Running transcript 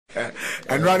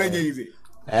And running easy.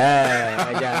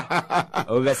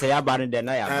 Over say about the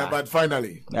night, but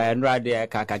finally, and right there,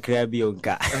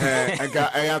 Kakakrebionka.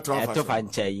 I have to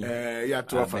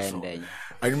offer.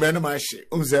 I remember my shit.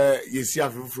 You see,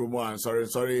 from one.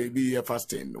 Sorry, be here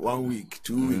fasting 1 week,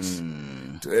 2 weeks,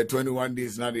 21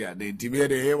 days. Not yet. They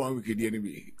intimidate here 1 week. The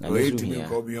enemy. Wait to me,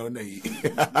 call me on the.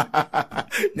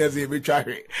 Yes, we try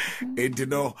it. You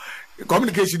know,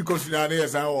 communication considered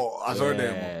as I saw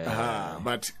them.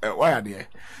 But why are they?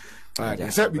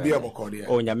 Except be able to call you.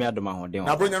 Oh, Yamado.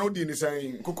 Now, bring an Odin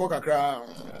saying, Coco Kakra,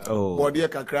 body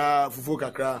Kakra, Fufu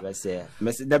Kakra. Let's say,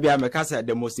 Mr.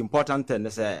 the most important thing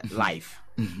is life.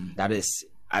 That is,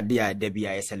 Adia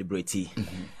Debia celebrity.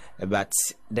 But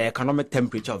the economic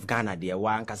temperature of Ghana, dear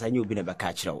one, because I knew being a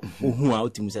catcher who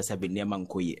out to Mrs.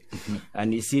 Nemankoye.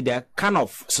 And you see the kind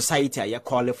of society I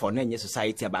call it for any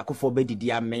society about for bedi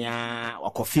diamea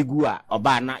or cofigua or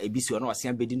bana, a bisu or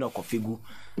some bedino cofigu,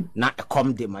 not a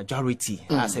com the majority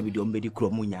as a video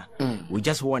medical munya. We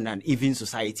just want an even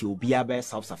society will be a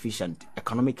self sufficient,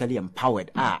 economically empowered.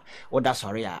 What that's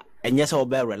sorry. And yes, all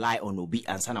bear rely on Obi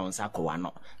and Sana on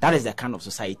Sakowano. That is the kind of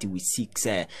society we seek,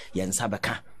 say,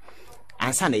 Yansabaka.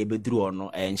 And Sana able drew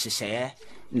on and she share,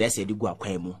 let's say, the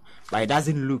Guaquemo. But it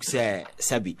doesn't look, say,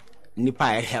 Sabi.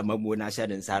 Nipa Mamuna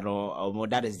said and Saro, or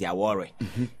that is their worry.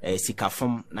 Sika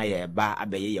from Naya Ba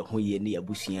Abaye, who ye near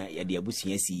Bushia, the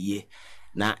Abusian ye.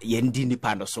 Na yendi ni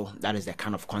pando so that is the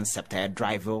kind of concept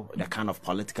driver, the kind of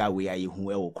political we are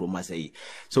who Kroma say.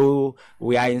 So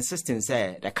we are insisting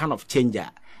say the kind of changer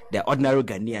the ordinary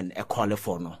Ghanaian a call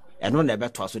for no. And no never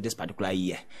to us this particular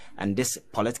year. And this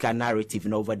political narrative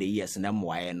in over the years and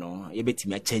why no you bet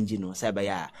me changing no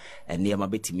sabaya and near my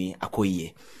bit me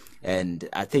akoye. And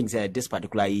I think that this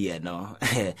particular year no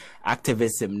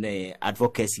activism ne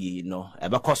advocacy no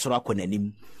about kosora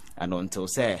konanim. And until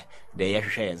say the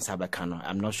Yeshe and Sabakano,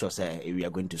 I'm not sure say we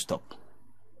are going to stop.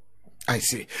 I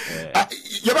see.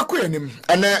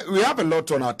 And we have a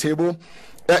lot on our table.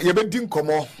 You be doing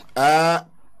komo.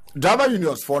 Driver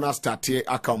unions for now start here.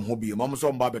 I come hobby.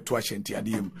 Mamusom babe tuashenti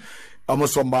adim.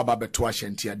 Mamusom babe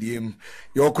tuashenti adim.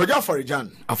 Yo koja for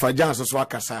Jan. Afajan so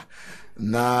swakasa.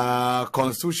 Na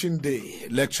Constitution Day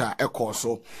lecture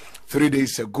ekoso 3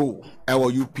 days ago. Our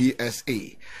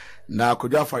UPSA. Na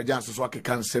Koja Farajan so wake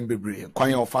kan sembebre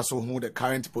kwan ofaso hu the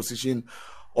current position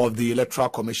of the Electoral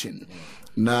Commission.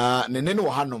 Na nene no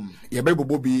hanom ye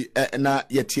bebobo bi na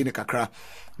yetie ne kakra.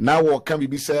 Na wo kan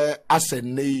bi say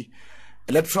asenne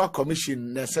Electoral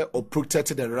Commission na say o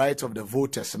protect the right of the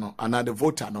voters no and the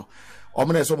voter no.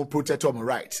 Omene so mo protect them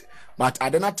right. But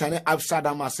adena tane outside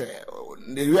am say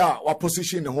the way our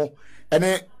position ho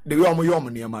ene the way omo yom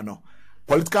niam no.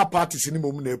 Political parties ni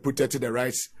mum na protect the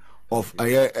rights of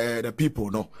the people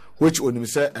no which when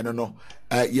say I don't know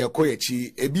ye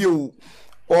koyechi ebio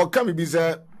or can be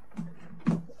say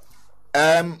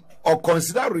or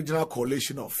consider regional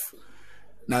coalition of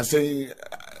now say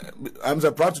I'm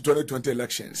proud to 2020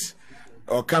 elections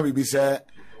or can be say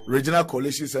regional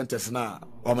coalition centers now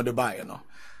or the buy no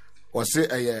or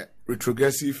say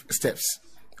retrogressive steps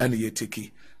and ye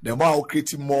take the more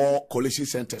creating more coalition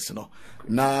centers no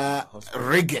na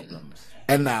Reagan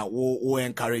and now we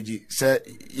encourage say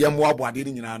yamwa boade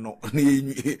ni nyina no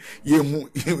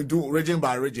yemu do region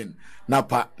by region na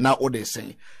what they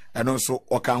say and also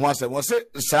okan ho asem we say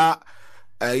sa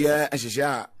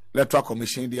ehihia Electoral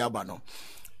Commission di aba no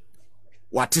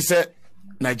what say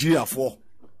Nigeria for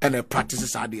and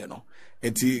practices ade no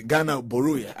enti Ghana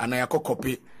borrow and I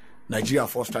copy Nigeria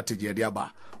for strategy di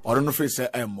aba or no face say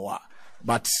emwa.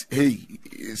 But hey,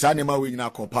 Sanima we now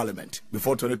call parliament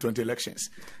before 2020 elections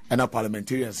and our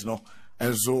parliamentarians no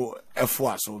and so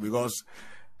F4 so because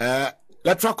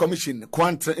Electoral Commission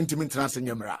quant intimate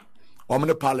transnyamra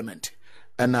omne parliament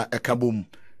and a kaboom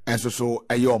and so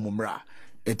a yomumra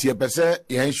etie pese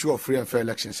ye ensure free and fair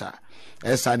elections are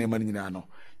Sanima nyina no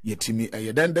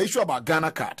yetimi then the issue about Ghana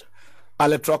card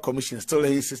Electoral Commission still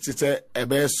insisted a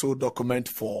beso document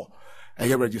for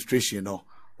a registration no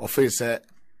or face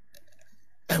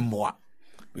more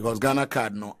because Ghana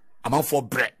card no amount for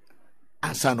bread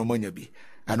and son no money be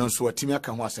and also a team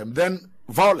can was them then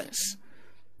violence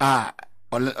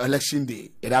election day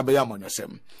it abaya mon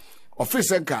yosem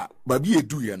office nka babi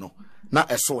edu ye no na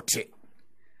esote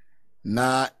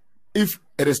na if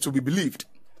it is to be believed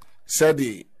said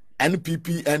the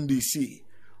NPP NDC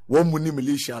one muni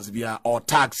militias via or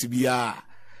tax via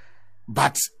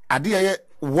but ade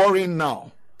worrying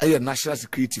now a national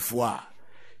security for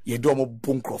ye do mo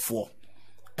bunkrofo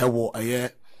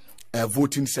ewo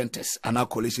voting centers and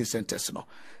coalition centers no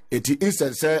eti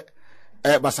instance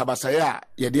basabasa ya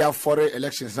ye dia foreign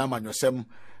elections na manyosem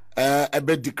a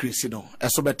bit decrease no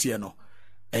esobeti no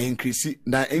increase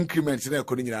na increment na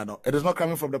ekoni nyina no. It is not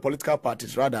coming from the political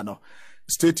parties, rather no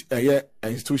state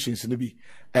institutions no bi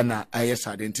na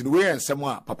side nti we ensem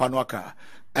a papa no aka,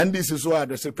 and this is why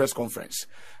address press conference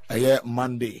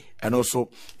Monday, and also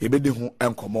ebedi hu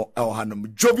enkomo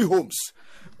hanom Joby Homes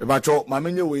ebacho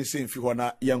mamenye we say mfi ho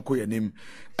na yanko yanim.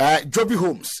 Joby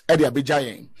Homes e de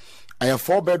abejayen a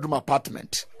 4-bedroom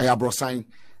apartment abrosan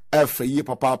ye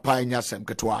papa pa nya sem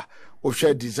ketwa o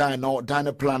share design no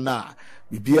dan plan na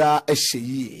bibia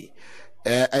ehye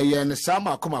ne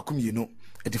sama akoma yinu.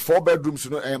 It 4 bedrooms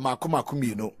no makoma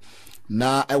yinu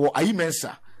na ewo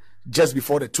ayimensa just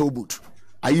before the toll booth.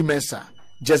 Ayimensa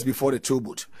just before the toll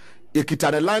booth.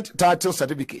 Ekita land title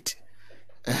certificate.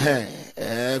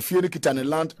 If you kita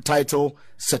land title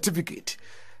certificate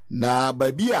na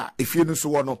babia if you so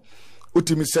wono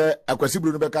utimi se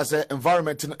akwasibru no beka se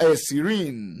environment no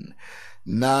serene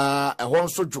na ehon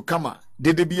so dwukama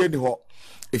dede bia ni ho.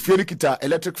 If you kita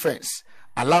electric fence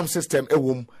alarm system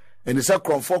ewom eni se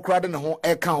kronfo krade ne ho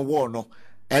kan wall no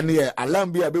ene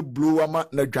alarm bia be blow ama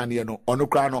na dwane no ono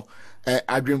kra no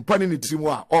adwempani ni timu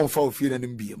a onfa ofie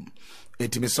nanim biem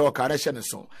etimi se o kare hye ne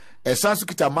so esanso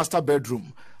kita master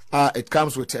bedroom. It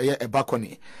comes with a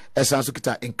balcony. Esanso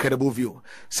kita incredible view.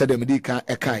 Said the Medika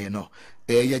eka no.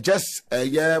 You just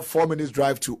 4 minutes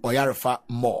drive to Oyarefa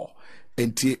Mall.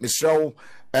 Enti Mr.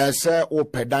 Se o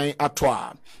pedan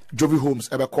atwa Joby Homes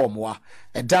ebe komwa.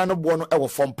 Dan no bo no e wo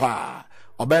fom pa.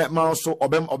 Obe ma so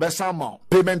obe sama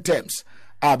payment terms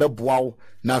abe boaw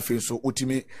na afi so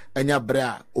utimi anya bre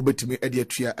a obetimi e de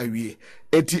atua awie.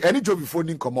 Enti any Joby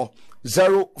phone nkomo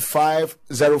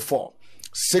 0504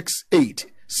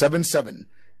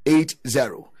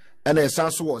 687780 and a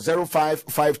sanso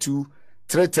 0552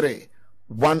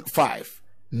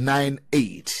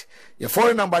 331598. Your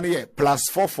phone number here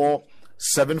 +44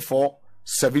 74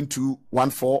 72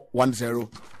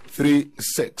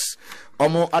 141036.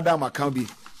 Omo Adam Akambi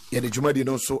ye de jumadi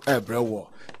no so ebrewo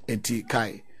enti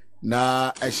kai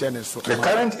na ehye so. The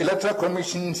current Electoral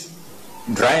Commission's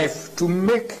drive to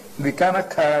make the Ghana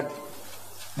card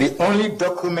the only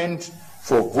document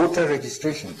for voter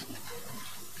registration,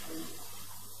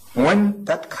 when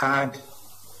that card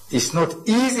is not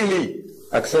easily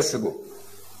accessible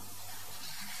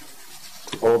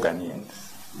to all Ghanaians,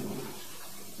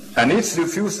 and its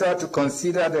refusal to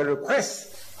consider the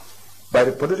request by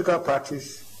the political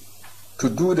parties to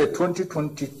do the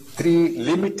 2023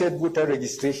 limited voter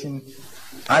registration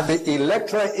at the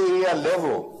electoral area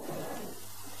level,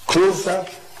 closer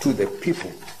to the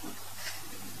people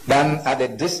than at the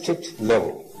district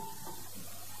level,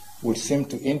 would seem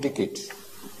to indicate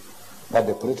that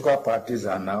the political parties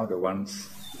are now the ones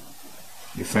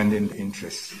defending the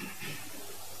interests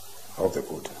of the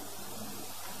voter.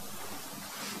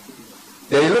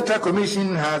 The Electoral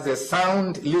Commission has a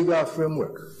sound legal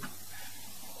framework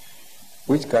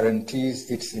which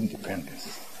guarantees its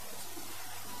independence.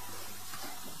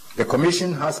 The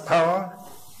Commission has power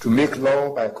to make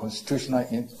law by constitutional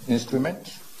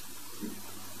instruments,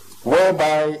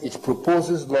 whereby it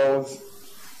proposes laws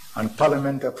and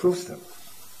Parliament approves them.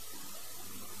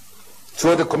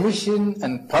 So the Commission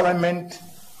and Parliament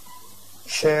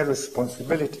share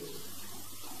responsibility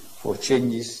for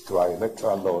changes to our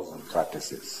electoral laws and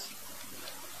practices.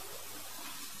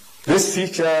 This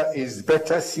feature is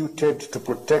better suited to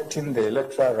protecting the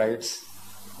electoral rights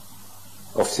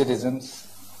of citizens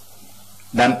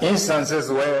than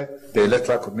instances where the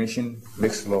Electoral Commission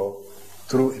makes law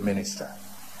through a minister.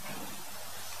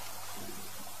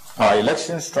 Our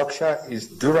election structure is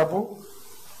durable,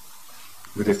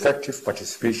 with effective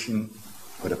participation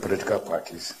for the political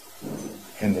parties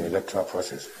in the electoral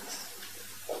processes.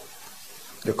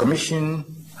 The Commission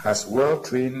has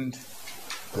well-trained,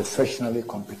 professionally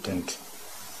competent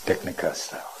technical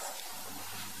staff.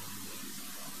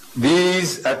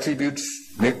 These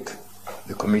attributes make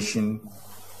the Commission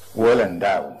well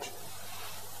endowed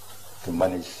to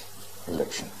manage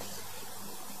elections.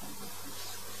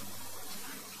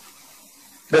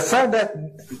 The fact that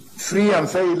free and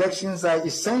fair elections are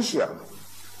essential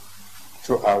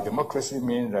to our democracy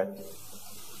means that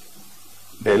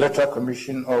the Electoral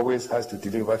Commission always has to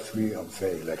deliver free and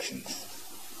fair elections,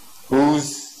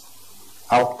 whose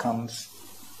outcomes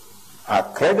are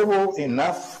credible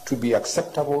enough to be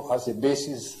acceptable as a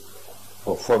basis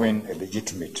for forming a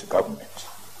legitimate government.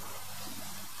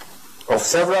 Of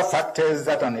several factors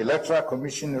that an Electoral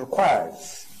Commission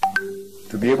requires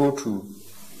to be able to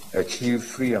achieve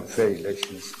free and fair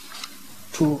elections,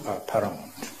 two are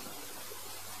paramount.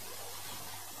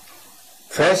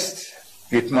 First,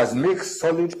 it must make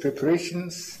solid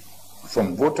preparations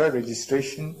from voter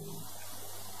registration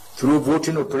through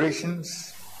voting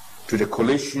operations to the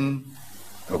collation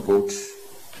of votes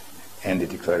and the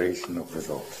declaration of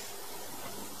results.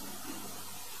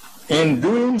 In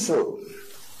doing so,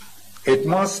 it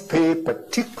must pay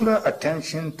particular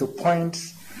attention to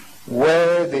points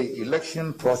where the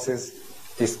election process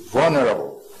is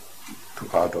vulnerable to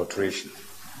adulteration.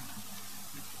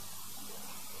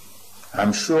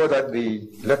 I'm sure that the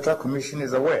Electoral Commission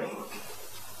is aware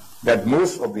that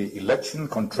most of the election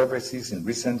controversies in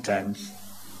recent times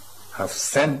have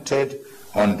centered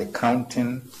on the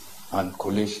counting and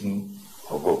collation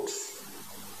of votes.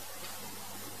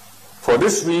 For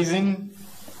this reason,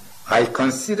 I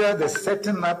consider the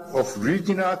setting up of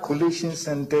regional collation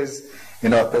centers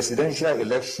in our presidential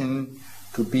election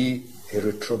to be a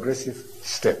retrogressive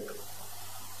step,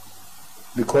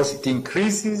 because it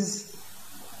increases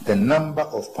the number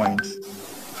of points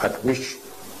at which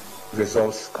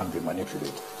results can be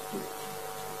manipulated.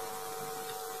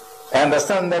 I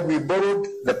understand that we borrowed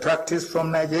the practice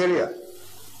from Nigeria.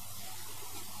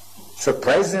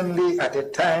 Surprisingly, at a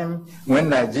time when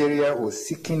Nigeria was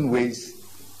seeking ways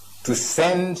to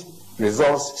send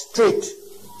results straight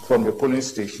from the polling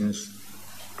stations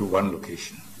to one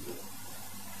location.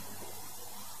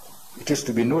 It is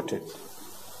to be noted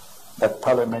that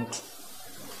Parliament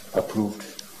approved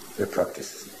the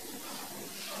practice.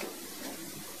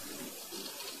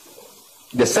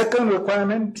 The second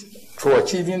requirement for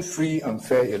achieving free and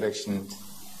fair elections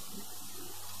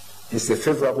is a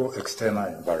favorable external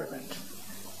environment.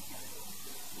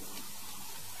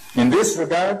 In this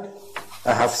regard,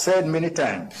 I have said many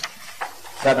times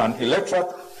that an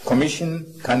electoral commission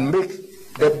can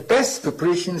make the best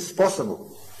preparations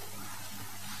possible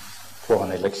for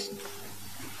an election.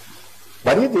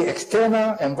 But if the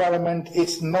external environment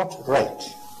is not right,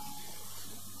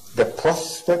 the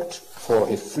prospect for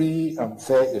a free and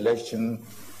fair election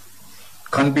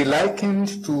can be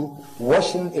likened to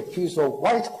washing a piece of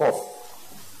white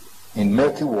cloth in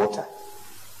murky water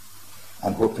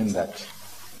and hoping that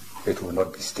it will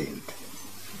not be stained.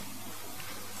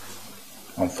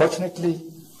 Unfortunately,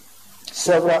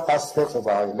 several aspects of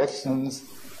our elections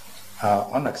are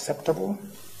unacceptable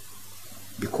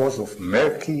because of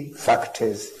murky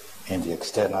factors in the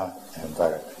external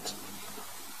environment.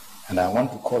 And I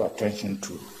want to call attention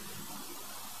to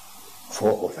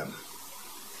 4 of them.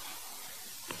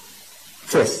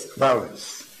 First,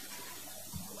 violence.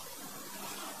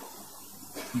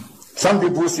 Some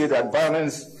people say that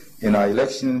violence in our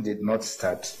election did not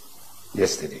start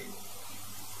yesterday.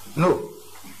 No.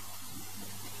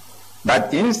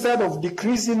 But instead of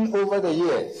decreasing over the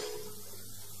years,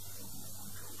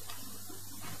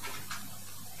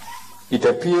 it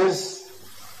appears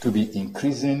to be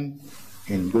increasing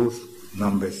in both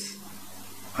numbers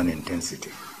and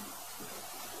intensity.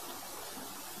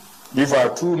 If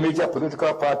our 2 major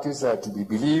political parties are to be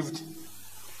believed,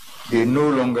 they no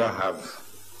longer have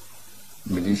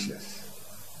militias,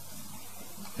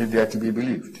 if they are to be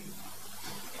believed.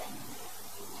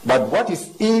 But what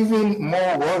is even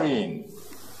more worrying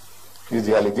is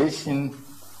the allegation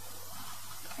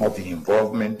of the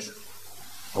involvement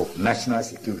of national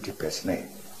security personnel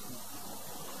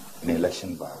in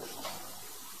election violence.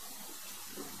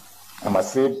 I'm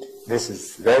afraid this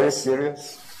is very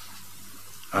serious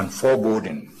and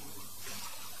foreboding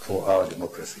for our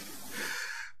democracy.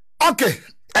 Okay,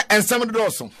 and some of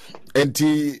those, and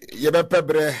Yebe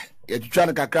Pebre,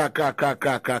 Yachana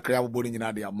Kakra, boarding in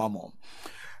Adia Mamo.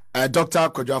 Dr.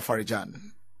 Kojo Farijan,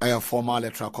 a former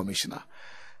electoral commissioner,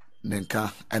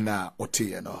 Nenka, and Oti,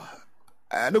 you know.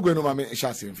 No going to my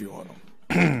chance in view.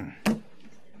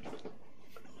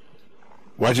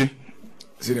 Waji,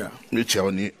 Senior, which I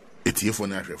only a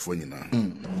phone after phone now.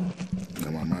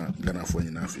 Mama Ghana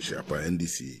phone na fish up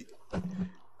NDC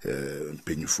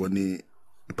Penifoni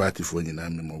party phone na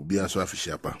me mo bia so fish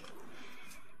up.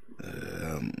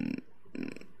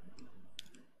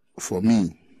 For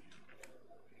me,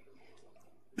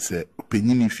 say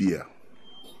penini fear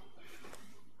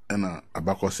and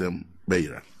abakosem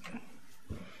beira.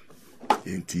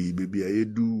 Enti baby I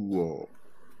do or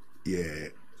yeah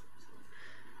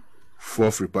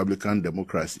 4th Republican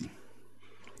democracy,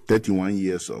 31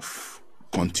 years of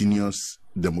continuous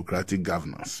democratic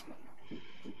governance.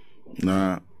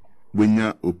 Na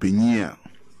wenya opinion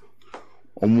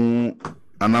omu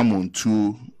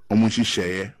anamontu omu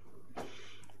hihye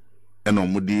ena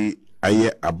omu di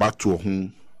aye abato ho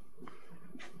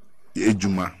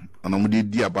ejuma ana omu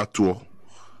di abato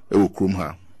ewo krom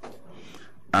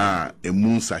ha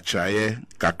emu sachaye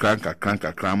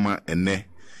kakran ma ene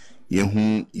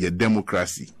yehu ye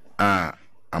democracy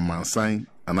amansan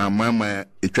ana mama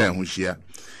etwa ho hia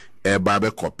eba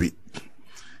be copy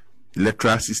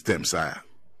electoral systems are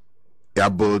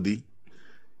ability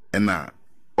and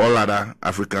all other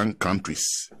African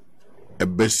countries a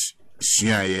best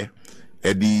siaye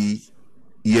edi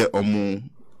ye omu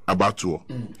abato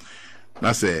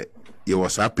na say ye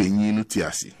was happening no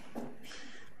tiasi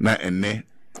na ene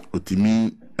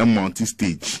otimi a multi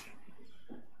stage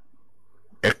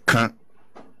eka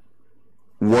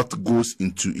what goes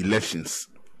into elections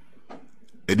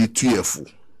edi 2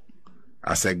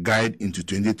 as a guide into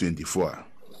 2024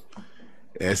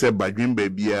 say badwin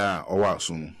babia owa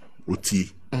so no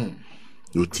oti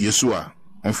so a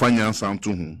onfanya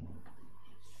santo hu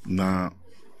na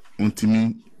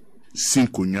ontimi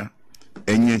sinkonya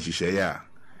enye hihye ya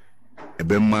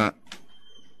ebema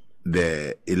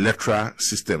the electoral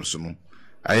systems no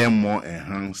I am more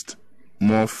enhanced,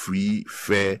 more free,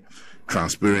 fair,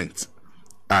 transparent.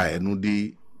 I know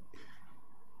the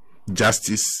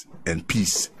justice and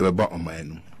peace about on my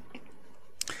own.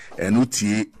 And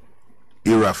Uti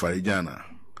Ira Farijana,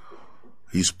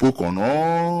 he spoke on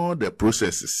all the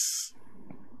processes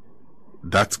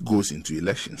that goes into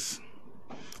elections.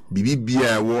 Bibi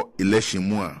bia wo election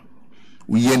mu a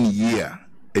yen year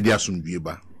edi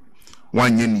asundwieba.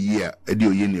 1 year edi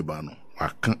oyeneba no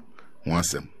aka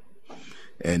wansem.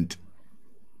 And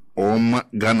all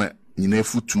Ghana nyina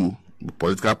futu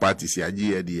political parties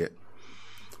yaji edi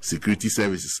security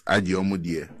services aji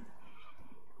omudie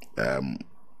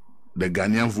the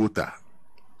Ghanaian voter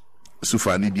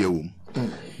sufani die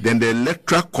then the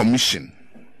electoral commission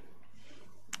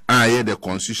the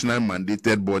constitutional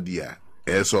mandated body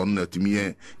as on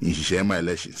the in Shema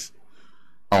elections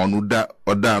on Oda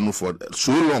for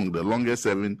so long, the longest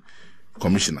serving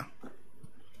commissioner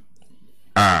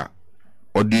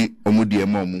Odi Omudi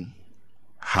Emomu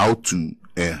how to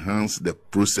enhance the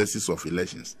processes of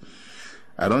elections.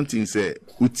 I don't think say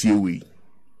Utiewi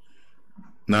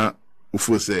now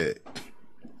ufo say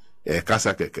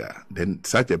kasakeka then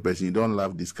such a person you don't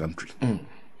love this country.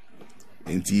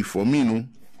 And for me no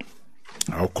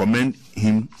I'll commend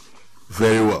him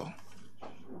very well.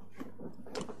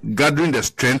 Gathering the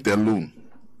strength alone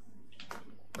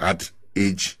at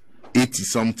age 80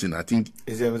 something, I think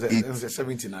it was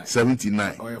 79.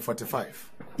 79. Or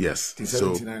 45. Yes.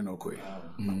 79 okay.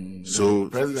 So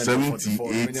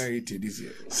 78,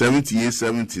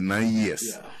 79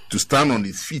 years to stand on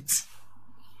his feet,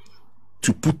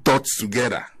 to put thoughts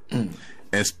together and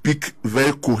speak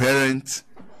very coherent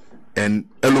and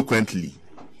eloquently.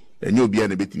 And you'll be a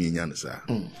bit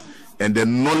and the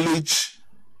knowledge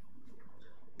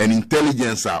and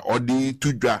intelligence are all the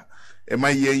tudra am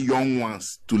I young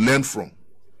ones to learn from.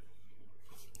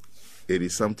 It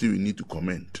is something we need to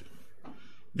commend.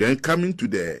 Then coming to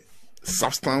the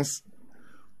substance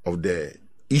of the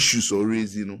issues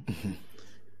always,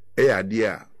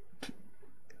 idea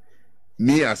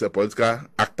me as a political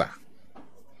actor,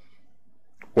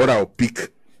 what I'll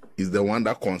pick is the one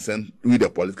that concerns with the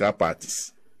political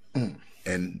parties.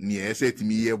 And near say to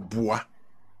me, boa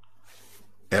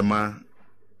Emma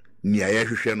near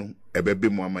Yashano, a baby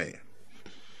mama.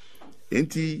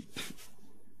 Enti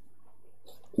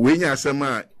when you say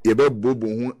ma ebe bobo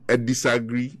who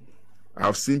disagree,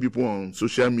 I've seen people on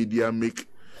social media make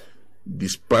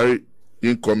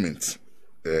disparaging comments,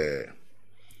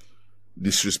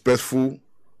 disrespectful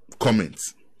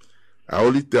comments. I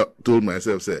only told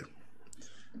myself, say,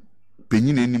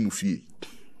 penny neni mufie,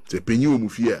 say penny o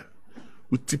mufia,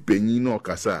 uti penny no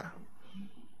kasa.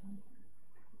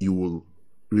 You will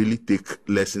really take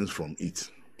lessons from it.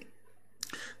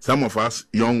 Some of us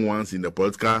young ones in the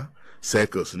political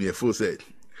circles near full said,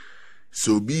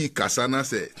 so be Kasana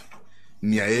said,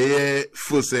 near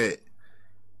full said,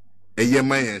 a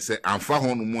man said, I'm far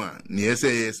on one, near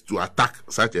says to attack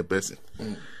such a person.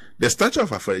 The stature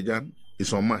of Afarijan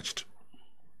is unmatched.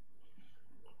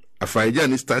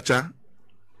 Afarijan's stature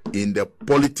in the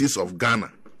politics of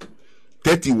Ghana,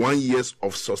 31 years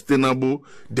of sustainable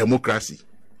democracy.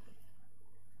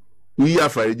 We are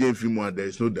Afarijan Fimo, there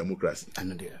is no democracy. I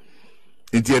know there.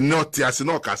 It's not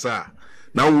Tiasino Kasa.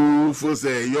 Now we for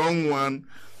say a young one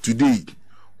today,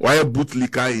 why a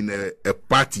bootlicker in a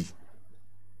party,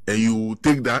 and you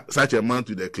take that such a man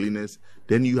to the cleaners,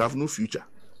 then you have no future,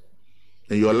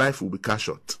 and your life will be cut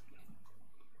short.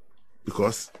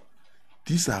 Because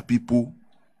these are people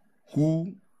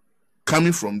who,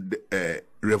 coming from the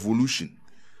revolution,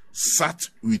 sat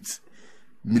with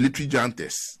military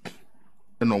juntas,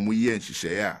 and on we and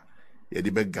Shishaya, they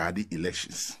guard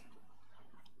elections.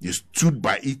 You stood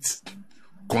by it,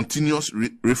 continuous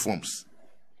reforms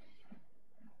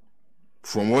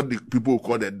from what the people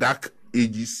call the dark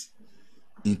ages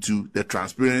into the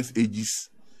transparent ages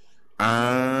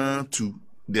and to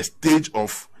the stage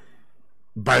of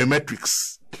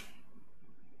biometrics.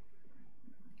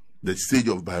 The stage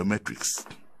of biometrics.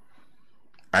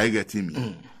 Are you getting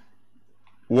me?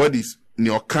 What is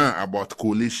your can about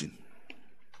coalition?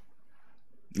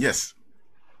 Yes.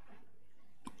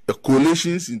 The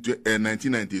coalitions in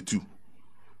 1992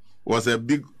 was a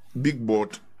big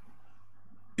board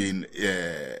in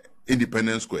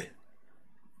Independence Square.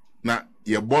 Now,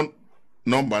 your bond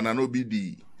number na no be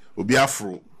the obi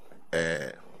afro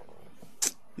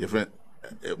your friend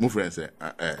my friend say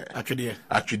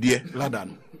Atwedie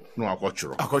Ladan no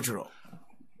akochoro.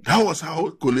 That was how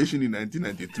coalition in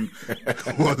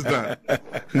 1992 was done.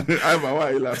 I'm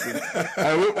why you laughing?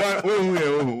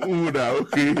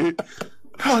 Okay.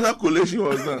 How that coalition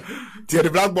was done? The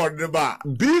blackboard the bar.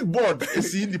 Big board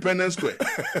is Independence Square.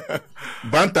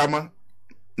 Bantama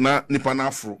na nipa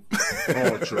afro.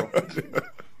 Oh, true.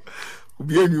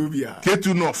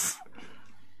 K2 North.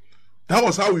 That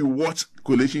was how we watched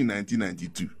coalition in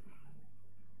 1992.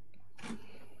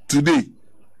 Today,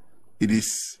 it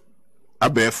is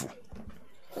abeful.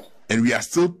 And we are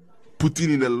still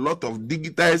putting in a lot of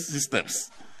digitized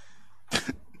systems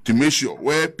to make sure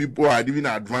where people are even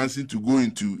advancing to go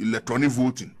into electronic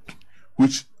voting,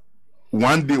 which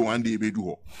one day may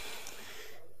do.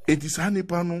 It is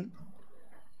Hanipano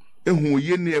and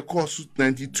who course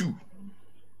 92.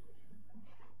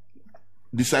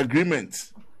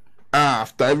 Disagreement.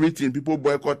 After everything, people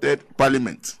boycotted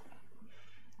parliament.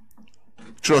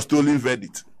 Trust stolen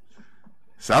verdict.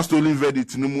 Sa stolen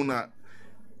verdict no muna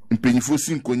mpanyifo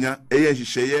sinkonya eye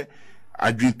hihye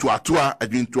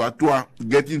adwintoatoa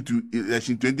getting to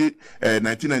election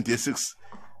 1996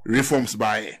 reforms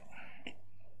by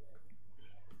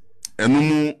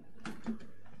and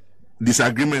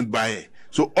disagreement by.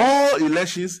 So all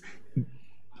elections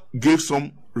gave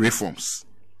some reforms.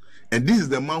 And this is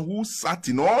the man who sat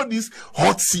in all these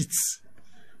hot seats,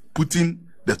 putting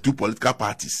the two political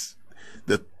parties,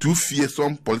 the two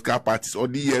fearsome political parties, or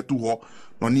the year to war,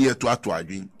 non year to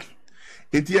atwagin.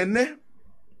 Etienne,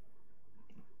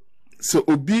 so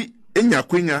obi enya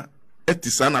kwenya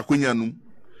etisana kwenya num.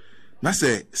 Na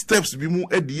say steps bi mu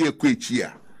edie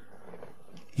kwechia.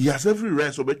 He has every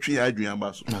right to between adwin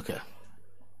abaso. Okay.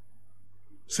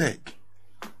 Say,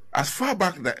 as far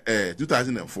back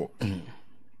 2004.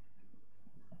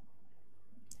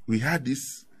 We had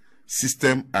this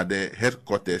system at the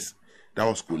headquarters that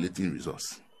was collating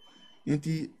results. In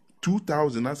the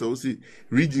 2000, as I was saying,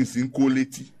 regions in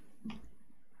quality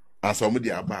and some of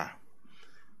the above.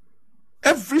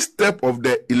 Every step of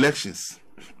the elections,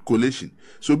 collation.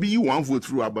 So be you one vote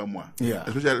through Abamwa,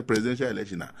 especially presidential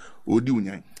election. Odi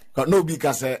unyai. No,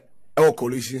 because our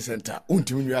coalition center,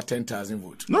 we are 10,000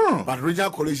 votes. No, but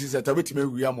regional coalition center,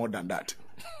 we are more than that.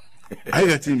 I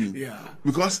get me. Yeah,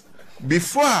 because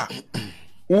before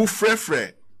who free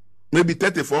maybe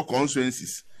 34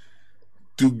 constituencies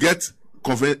to get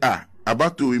conference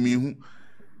about to me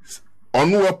on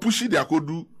who push it, they could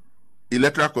do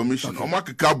electoral commission or mark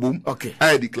a boom. Okay,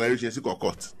 I declaration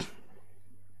court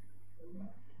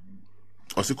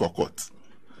or court.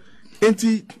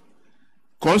 Anti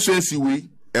constituency way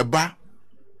eba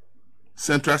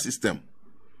central system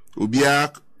will be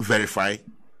verify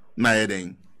na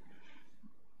then.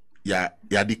 Yeah,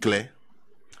 declare.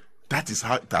 That is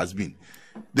how it has been.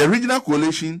 The regional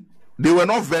coalition, they were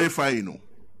not verifying,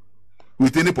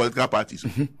 with any political parties.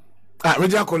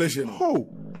 Regional coalition. Oh,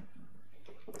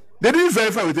 they didn't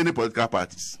verify with any political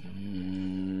parties.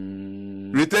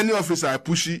 Returning officer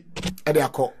pushy.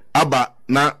 Abba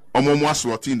na omomwa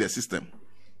slot in the system.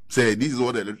 Say this is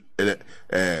what the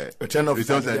return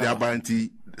officer they are bounty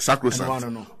sacrosanct.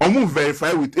 Omo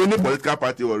verify with any political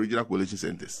party or regional coalition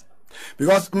centers.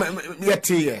 Because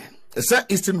the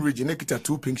Eastern region ekita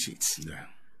 2 pink sheets. Yeah.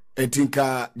 And think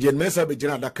Jen Mesa be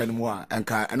Jena that kind more and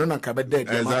I don't know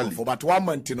dead for but 1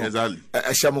 month you know. Exactly.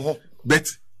 But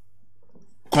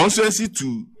constituency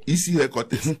to EC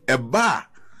headquarters a bar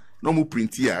no more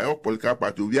print here or political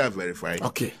party we are verified.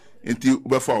 Okay. Until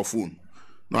before phone.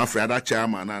 No after that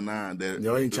chairman and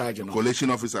you're in charge coalition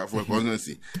officer for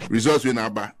constituency. Results when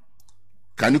about.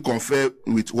 Can you confirm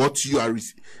with what you are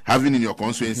having in your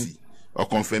constituency or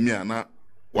confirm me na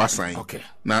what sign? Okay.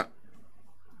 Now,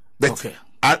 but okay.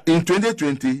 In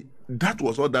 2020, that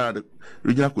was all the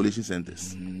regional coalition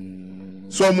centers.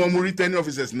 So more returning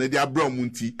officers, they are brown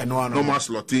munti, no more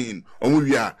slotting in.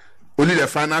 Only the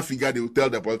final figure they will tell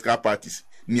the political parties.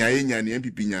 Ni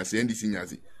MPP nyasi, NDC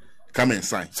nyasi, come and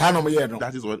sign.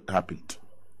 That is what happened.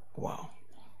 Wow.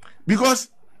 Because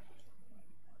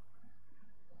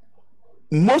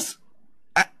most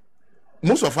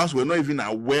of us were not even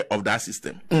aware of that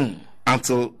system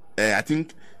until I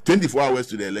think 24 hours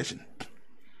to the election.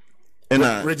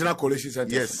 And regional coalition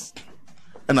centers. yes.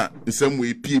 And in some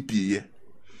way, PAP, yeah.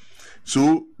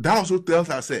 So that also tells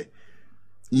us, say,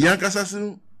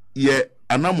 Yankasasin, yeah,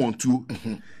 anamon too.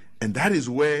 And that is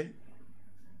where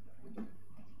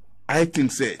I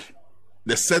think, say,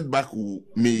 the setback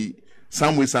may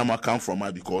some way, somehow come from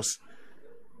us because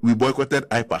we boycotted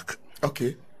IPAC.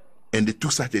 Okay. And they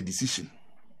took such a decision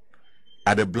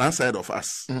at the blind side of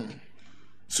us.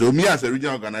 So me as a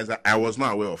regional organizer, I was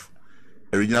not aware of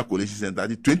a regional coalition center.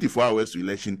 The 24 hours to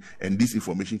election, and this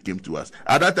information came to us.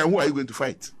 At that time, who are you going to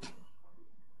fight?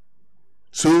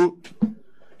 So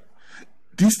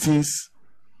these things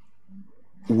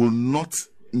will not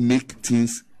make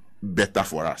things better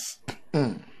for us.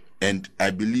 And I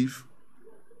believe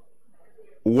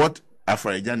what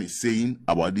Afrajan is saying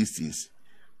about these things,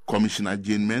 Commissioner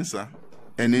Jane Mensah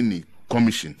and any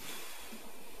commission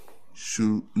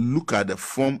should look at the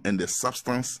form and the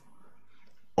substance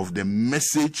of the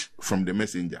message from the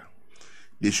messenger.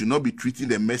 They should not be treating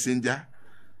the messenger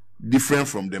different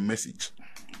from the message.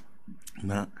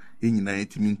 Now, in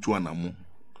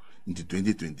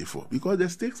 2024, because the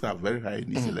stakes are very high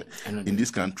in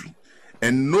this country,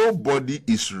 and nobody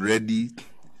is ready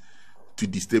to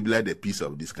destabilize the peace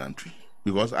of this country.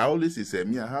 Because I always say,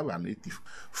 me, I have an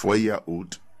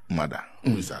 84-year-old mother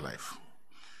who is alive.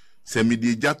 Say me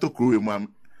the jato crew, ma'am.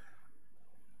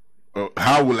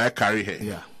 How will I carry her?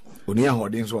 Yeah. I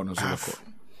have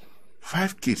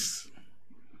 5 kids.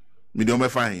 Me don't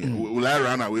find. Will I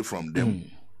run away from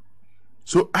them?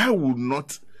 So I would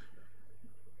not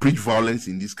preach violence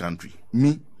in this country.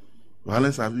 Me,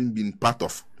 violence hasn't been part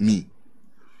of me.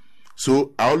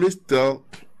 So I always tell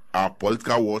our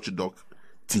political watchdog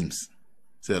teams,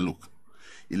 say, look,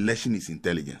 election is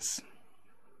intelligence.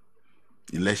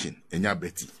 Election, enya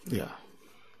Betty. Yeah.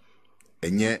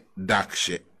 Enye dark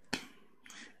shit.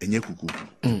 Enye kuku.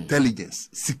 Intelligence.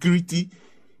 Security.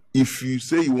 If you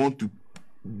say you want to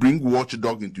bring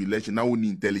watchdog into election, now we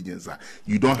need intelligence.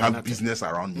 You don't have business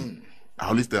around me. I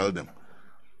always tell them.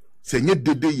 Say,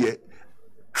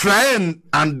 try and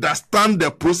understand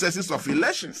the processes of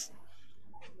elections.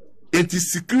 It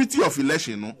is security of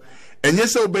election, no? And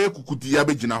yes,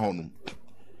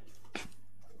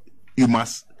 you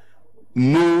must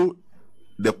know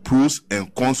the pros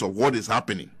and cons of what is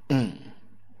happening.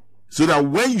 So that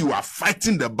when you are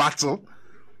fighting the battle,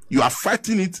 you are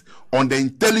fighting it on the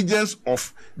intelligence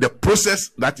of the process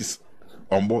that is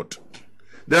on board.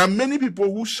 There are many people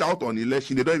who shout on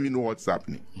election, they don't even know what's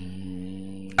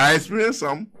happening. I experienced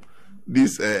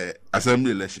this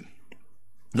assembly election.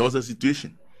 There was a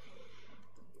situation.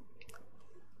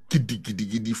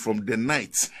 Giddy from the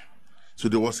night. So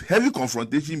there was heavy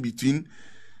confrontation between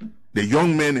the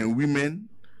young men and women,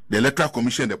 the electoral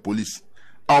commission, and the police.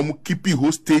 I'm keeping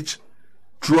hostage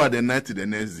throughout the night to the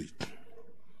next day.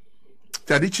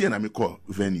 Tadichi and I call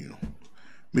venue.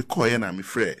 Me call and I'm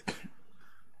afraid.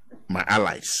 My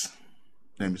allies.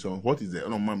 And I say, what is the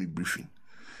mommy briefing?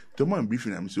 The mommy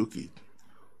briefing, I say, okay.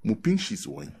 My pink sheets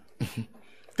one.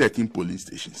 13 polling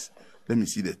stations. Let me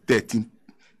see the 13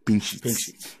 pink sheets. Pink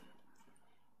sheets.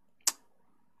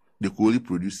 They could only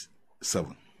produce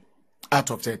 7. Out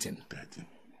of 13. 13.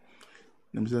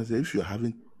 Let me say, if you're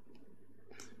having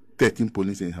 13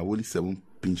 polling stations and have only 7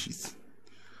 pink sheets,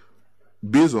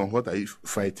 based on what are you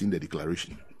fighting the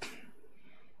declaration?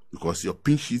 Because your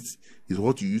pink sheets is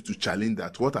what you use to challenge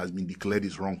that what has been declared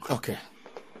is wrong. Okay.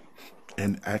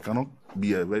 And I cannot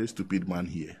be a very stupid man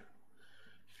here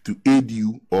to aid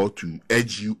you or to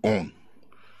urge you on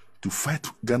to fight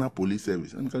Ghana Police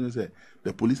Service. And can you say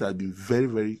the police has been very,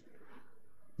 very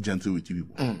gentle with you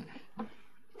people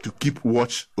to keep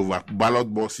watch over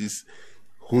ballot boxes,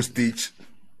 hostage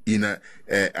in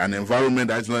an environment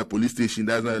that's not a police station,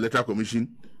 that's not an electoral commission.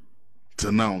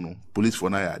 Till now, no police for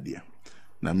now idea.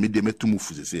 Now made them to move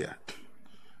for the say.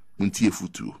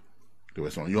 There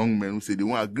were some young men who said they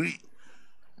won't agree.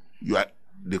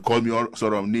 They called me all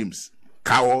sort of names,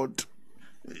 coward,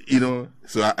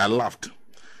 So I laughed.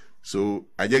 So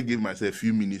I just gave myself a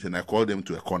few minutes and I called them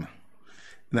to a corner.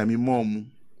 And I mean,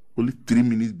 Mom, only 3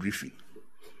 minutes briefing.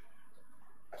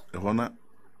 The corner,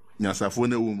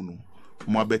 Nyasafone woman,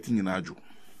 more betting in Ajo.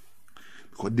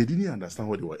 Because they didn't understand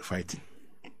what they were fighting.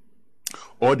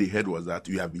 All they heard was that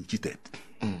you have been cheated.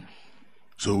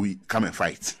 So we come and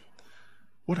fight.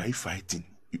 What are you fighting?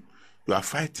 You are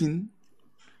fighting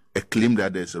a claim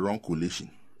that there's a wrong collation.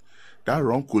 That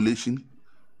wrong collation,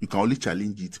 you can only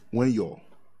challenge it when your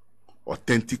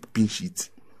authentic pin sheet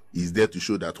is there to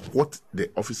show that what the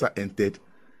officer entered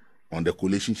on the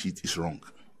collation sheet is wrong.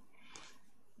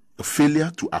 A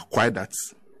failure to acquire that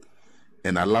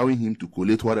and allowing him to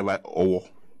collate whatever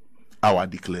our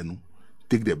declare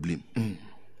take the blame.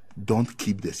 Don't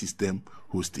keep the system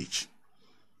hostage.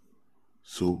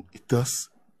 So it does.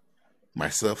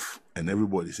 Myself and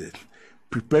everybody said,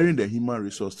 preparing the human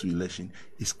resource to election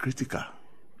is critical.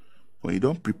 When you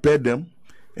don't prepare them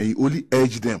and you only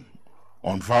urge them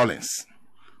on violence,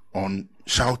 on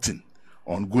shouting,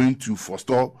 on going to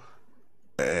forestall,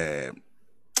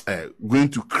 going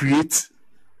to create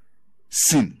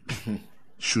sin,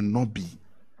 should not be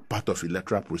part of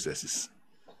electoral processes.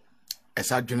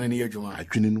 As I join here, Juma. I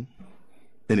join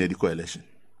any election.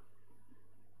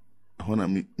 I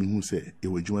want to say, it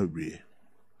will Juma be.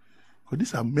 Because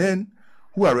these are men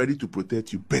who are ready to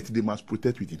protect you, but they must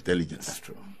protect with intelligence. That's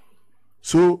true.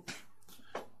 So,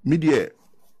 media,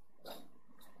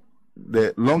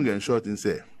 the long and short in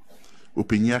say,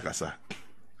 opinion kasa.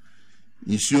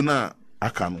 Isiona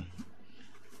akano.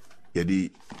 Yedi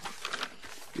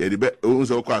be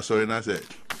unso kwa sorry na say,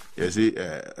 yesi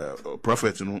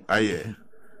prophet no aye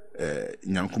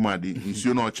nyankuma di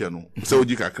isiona oche no. Se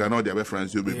oji kakra na odi abe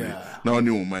France obebe. Na oni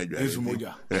wo ma adwa.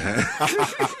 Ezumoja.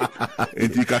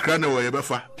 Enti kakra na wo ye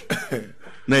befa.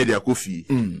 Na yedi akofi.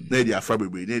 Na yedi afra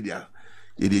bebe, na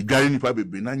yedi dware nipa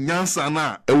bebe na nyansa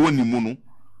na ewo ni mu no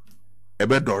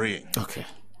ebe dore. Okay.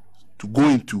 To go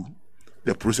into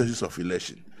the processes of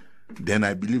election, then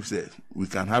I believe that we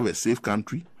can have a safe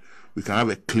country, we can have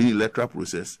a clean electoral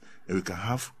process, and we can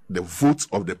have the votes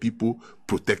of the people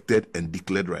protected and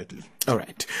declared rightly. All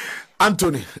right.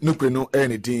 Anthony Nukweno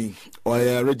anything or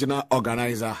regional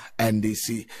organizer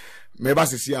NDC. Meba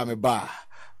sisi ameba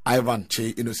Ivan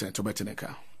Kyei Innocent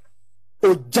obeteneka.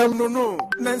 O jamno no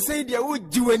na say dia wo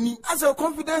jiwani as a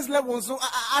confidence level so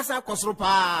as a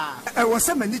kosropa e wo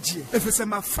se maniji efese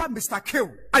ma fa Mr.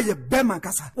 Kill aye beman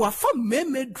kasa wa fa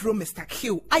meme dro Mr.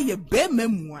 Kill aye bema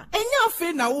mu a enya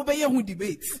afi na wo be ye hu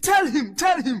debate tell him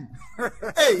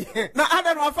hey na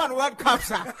ada no fa no World Cup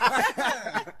sa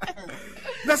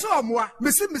na so amwa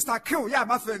me see Mr. Kill ya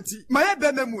ma fanti ma ye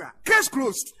bema mu a case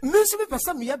closed me so be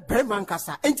person me ye beman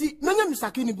kasa enti menya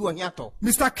Mr. Kill ni bi woni ato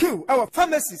Mr. Kill our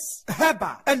pharmacies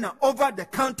and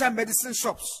over-the-counter medicine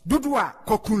shops. Dudua,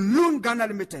 Kokunlun Ghana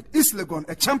Limited, East Legon,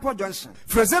 a Champo Junction.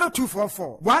 For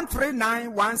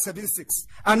 0244-139-176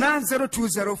 and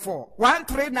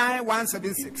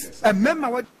 0204-139-176. A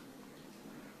member.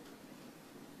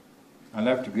 I'd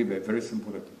like to give a very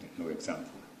simple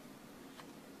example.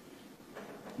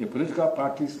 The political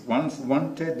parties once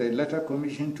wanted the Electoral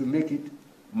Commission to make it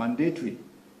mandatory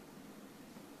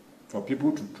for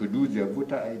people to produce their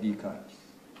voter ID cards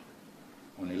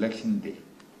on election day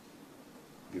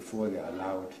before they are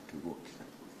allowed to vote.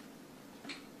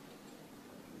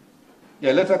 The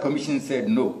Electoral Commission said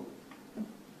no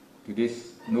to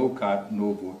this no card,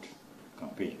 no vote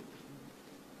campaign,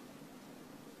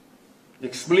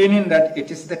 explaining that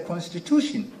it is the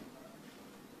Constitution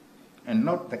and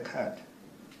not the card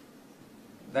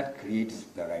that creates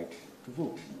the right to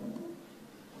vote.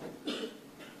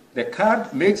 The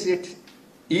card makes it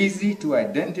easy to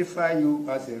identify you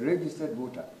as a registered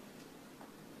voter.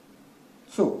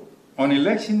 So, on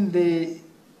election day,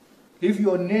 if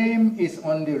your name is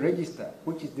on the register,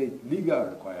 which is the legal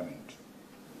requirement,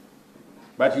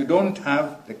 but you don't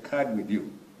have the card with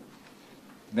you,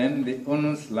 then the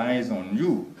onus lies on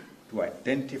you to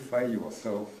identify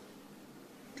yourself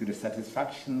to the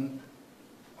satisfaction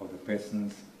of the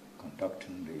persons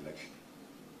conducting the election.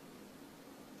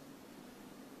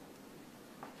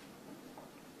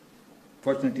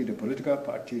 Fortunately, the political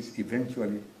parties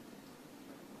eventually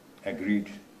agreed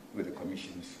with the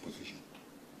Commission's position.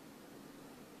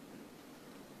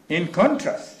 In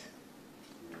contrast,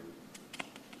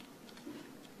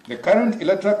 the current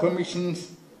Electoral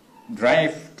Commission's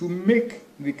drive to make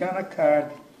the Ghana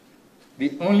card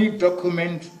the only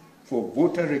document for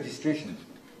voter registration,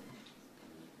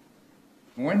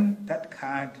 when that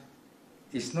card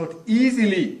is not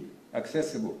easily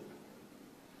accessible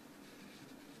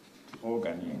to all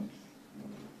Ghanaians,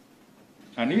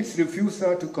 and its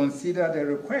refusal to consider the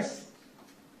request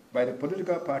by the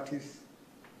political parties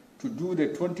to do the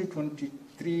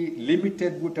 2023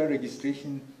 limited voter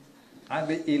registration at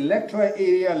the electoral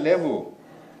area level,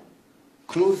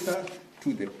 closer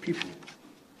to the people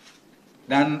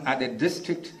than at the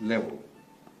district level,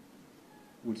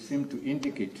 would seem to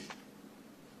indicate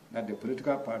that the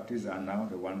political parties are now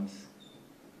the ones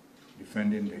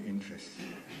defending their interests.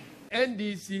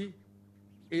 NDC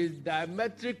is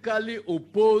diametrically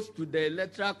opposed to the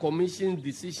Electoral Commission's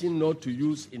decision not to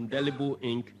use indelible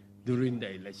ink during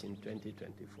the election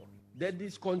 2024. The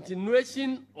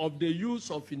discontinuation of the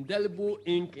use of indelible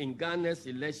ink in Ghana's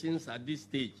elections at this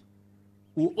stage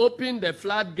will open the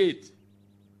floodgate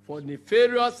for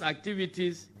nefarious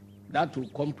activities that will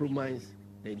compromise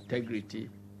the integrity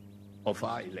of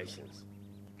our elections.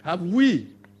 Have we,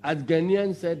 as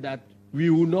Ghanaians, said that we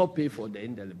will not pay for the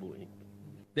indelible ink?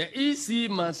 The EC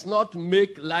must not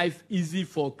make life easy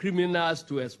for criminals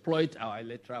to exploit our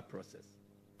electoral process.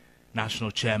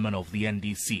 National Chairman of the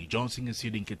NDC, Johnson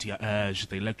Nketia, urged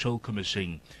the Electoral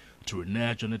Commission to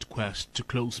renege on its quest to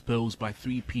close polls by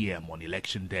 3 p.m. on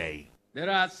Election Day. There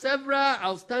are several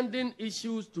outstanding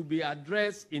issues to be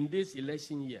addressed in this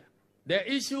election year.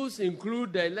 The issues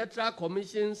include the Electoral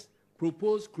Commission's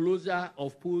proposed closure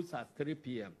of polls at 3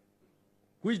 p.m.,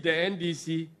 which the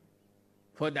NDC,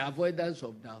 for the avoidance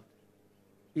of doubt,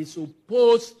 is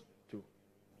opposed to.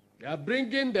 They are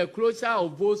bringing the closure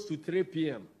of votes to 3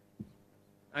 p.m.,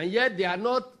 and yet they are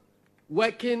not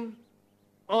working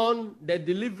on the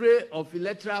delivery of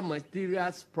electoral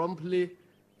materials promptly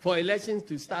for elections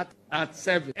to start at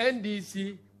 7.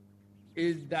 NDC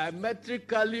is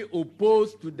diametrically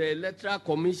opposed to the Electoral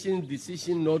Commission's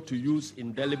decision not to use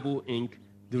indelible ink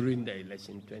during the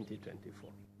election 2024.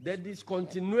 The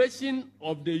discontinuation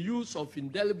of the use of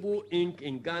indelible ink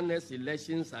in Ghana's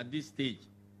elections at this stage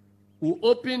will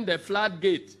open the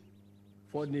floodgate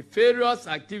for nefarious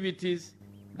activities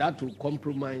that will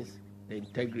compromise the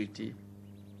integrity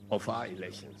of our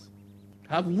elections.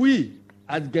 Have we,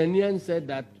 as Ghanaians, said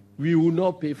that we will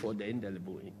not pay for the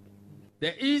indelible ink?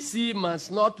 The EC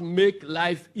must not make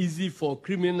life easy for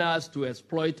criminals to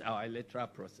exploit our electoral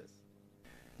process.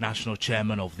 National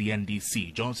Chairman of the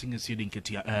NDC, Johnson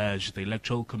Nketia, urged the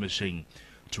Electoral Commission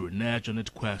to renege on its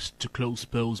quest to close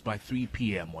polls by 3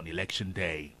 p.m. on Election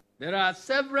Day. There are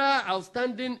several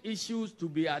outstanding issues to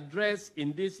be addressed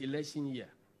in this election year.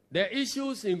 The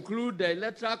issues include the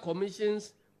Electoral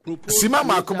Commission's proposed... Sima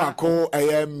Mako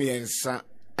miensa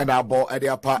and abo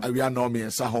ediapa awia no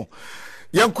miensa ho.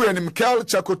 Yanku enim Kel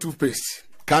Chaco toothpaste.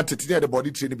 Can't tell the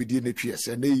body train be DNA PS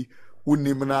and they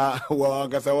unim na wa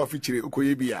gasa wa feature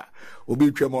ukoye bia.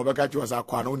 Obi twa mo beka twa sa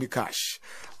kwa no ni cash.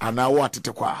 Ana wa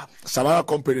tete kwa. Sabara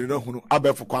company no hunu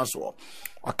abefo kwanso.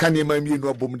 Aka niema mi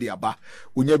no bom de aba.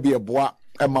 Unya bi eboa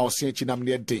ema ose echi nam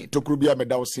ne den. Tokuru bia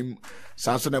meda osim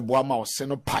sanso ne boa ma ose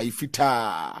no pai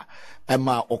fita.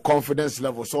 Ema o confidence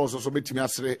level so betimi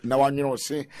asere na wanwene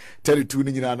ose territory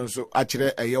ni nyina no so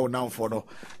akire eye o namfo no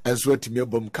enso atimi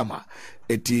abom kama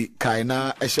eti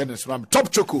kaina ehye ne so top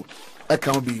choco e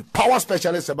can be power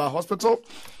specialist about hospital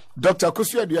Dr.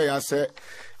 Kusu Adua ya say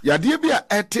yade bia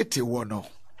etete wo no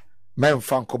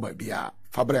memfa nkoma bia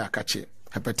fabre akache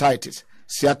hepatitis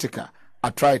sciatica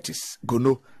arthritis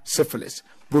gono syphilis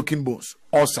broken bones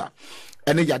ulcer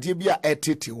ene yade bia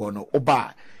etete wo no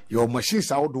oba your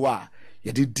machines outdo a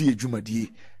yede di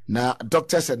adwumadie na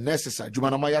doctors and nurses adwuma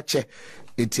na ma ya che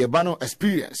etieba no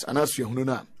experience anaso ehunu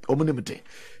na omunimte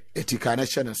etika na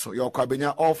hye ne so your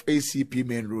kwabenya off ACP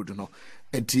main road no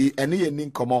enti ene ye ni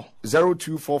nkomo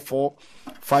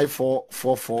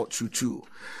 0244544422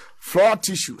 floor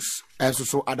tissues enso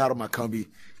so adaroma kan bi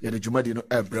yede adwumadi no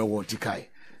ebre wo tikai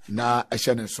na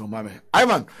hye ne so mame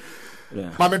Ivan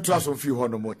mame traso fi ho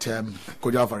no mo tem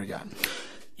kodja varian.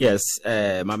 Yes,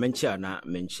 menchia na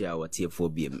menchia watie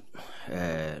phobia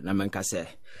na menka se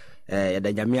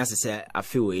yada nyame asese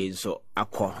afewe so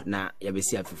akọ na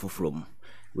yabesi afefofrom.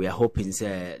 We are hoping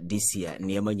say this year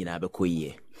niema nyina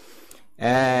bekoyie.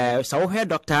 So here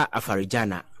Dr.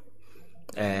 Afarijana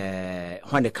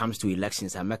when it comes to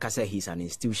elections, I make say he's an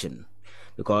institution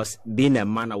because being a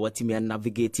man what me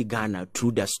navigate Ghana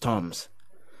through the storms.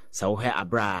 So here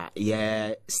abra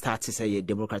started say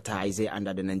democratize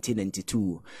under the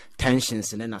 1992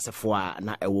 tensions and then as a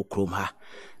na ewo krom ha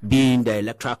being the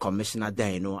electoral commissioner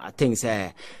there, I think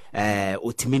say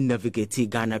ultimate navigate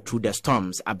Ghana through the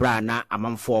storms abra na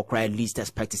among four cry least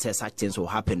expected such things will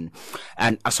happen,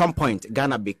 and at some point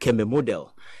Ghana became a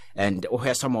model, and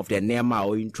where some of the NEMA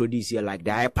or introduced here like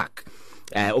the IPAC.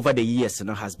 Over the years,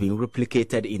 has been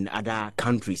replicated in other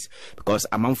countries because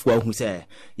among who say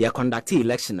conducting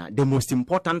election, the most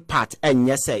important part, and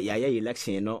yes, say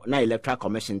election, na electoral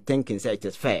commission thinking say it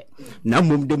is fair. Now,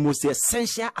 the most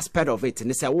essential aspect of it, and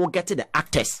they say we'll get the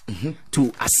actors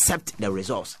to accept the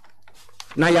results.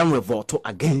 Now, I'm revolt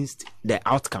against the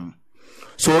outcome.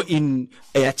 So, in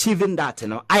achieving that,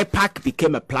 IPAC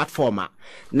became a platformer.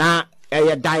 Now.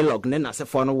 A dialogue then as a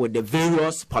phone with the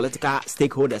various political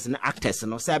stakeholders and actors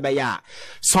and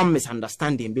some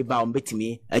misunderstanding be bound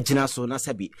between a general so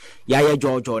nasabi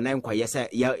Georgia and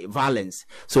violence.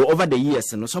 So over the years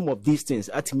some of these things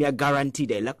at me guarantee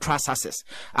the electoral success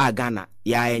Ghana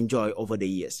enjoy over the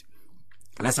years.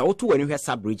 And as I ought to when you hear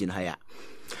sub-region higher.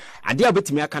 Idea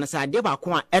bit me can say idea about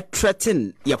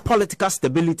threaten your political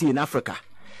stability in Africa.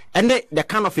 And the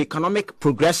kind of economic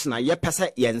progression ye pesa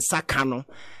ye nsakano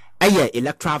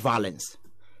electoral violence.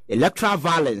 electoral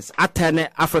violence turn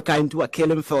Africa into a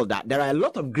killing field, that there are a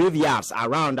lot of graveyards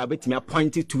around that which me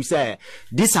pointed to say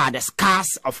these are the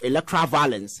scars of electoral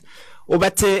violence.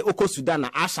 Obete Oko Sudan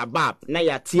Al-Shabaab na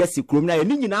ya TSC krum na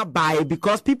ni nyina buy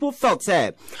because people felt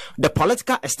say the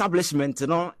political establishment, you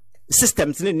know,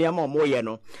 systems in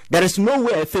the there is no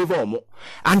way a favor more,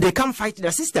 and they can't fight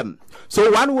the system. So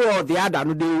one way or the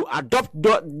other, they adopt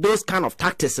those kind of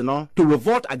tactics, you know, to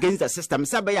revolt against the system.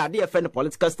 Say, they defend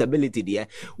political stability there.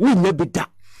 We may be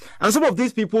that. And some of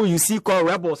these people you see called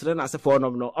rebels, then as a form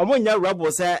of no. Among your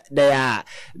rebels, they are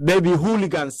maybe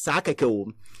hooligans.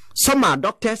 Some are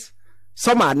doctors,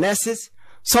 some are nurses,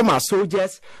 some are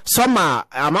soldiers, some are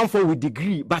among with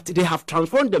degree, but they have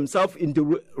transformed themselves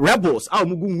into rebels.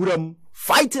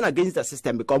 Fighting against the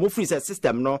system because we free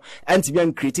system no and to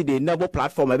be created a novel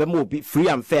platform will be free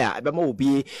and fair, will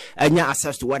be any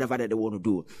access to whatever that they want to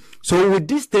do. So with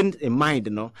this thing in mind,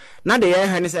 no, now the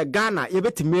air is a Ghana able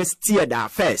to steer the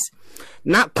affairs.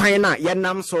 Not Pina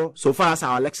Yanam so far as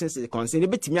our elections is concerned, a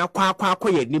bit me nim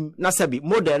nasabi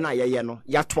modern yano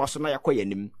yatwasona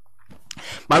yakoyenim.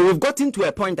 But we've gotten to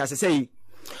a point, as I say,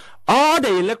 all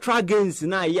the electoral gains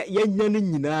now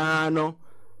no.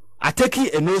 I take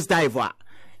it a nosedive.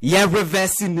 You're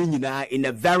reversing in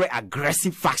a very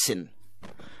aggressive fashion.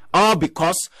 All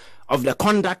because of the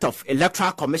conduct of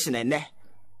electoral commission and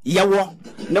yawo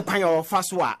no panyo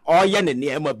faswa or yen in the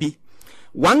MB.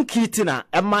 One key to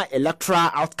Emma electoral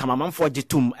outcome among for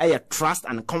jitum a trust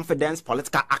and confidence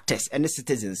political actors and the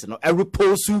citizens, you know, a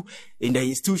repose in the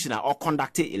institutional or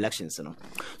conducted elections, you know.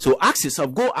 So ask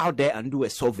yourself, go out there and do a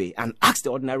survey and ask the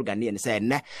ordinary Ghanaian and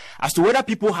say as to whether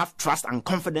people have trust and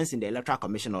confidence in the electoral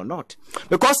commission or not.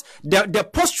 Because the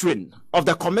posturing of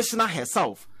the commissioner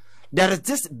herself, there is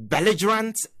this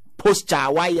belligerent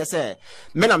posture why you say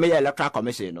men are electoral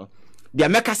commission, you know. The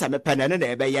Americans are pen and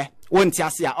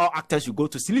all actors should go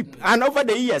to sleep. And over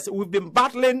the years, we've been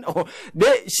battling,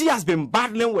 she has been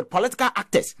battling with political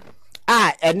actors.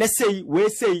 And they say, we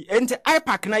say, and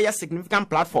IPAC na a significant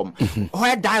platform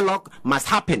where dialogue must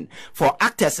happen for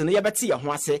actors and yabati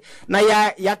ya say na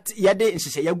yade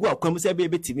insise ya gua kwamu se be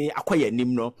timi akoya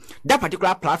nim no. That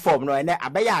particular platform no and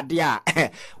abaya dia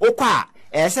okwa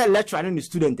as a lecturer and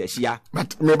student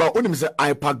but maybe only say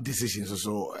IPAC decisions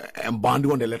so and binding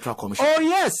on the electoral commission. Oh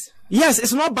yes. Yes,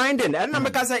 it's not binding. And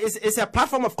because it's a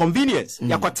platform of convenience.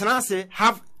 Yakotanase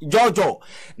have Jojo.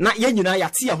 Na yenina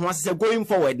yatia who going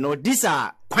forward. No, these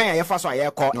are quite first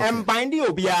and binding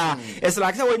obia. It's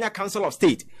like when your Council of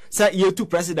State say year 2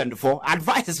 president for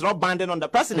advice is not binding on the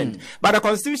president. But the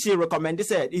constitution recommended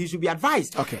said he should be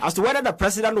advised as to whether the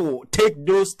president will take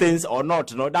those things or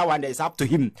not. No, that one is up to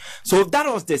him. So that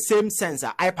was the same sense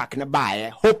that IPAC na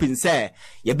buy hoping say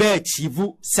you better achieve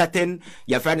certain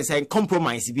your friend is saying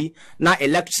compromise be na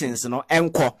elections no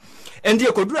enko. And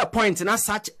you could do a point na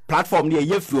such platform near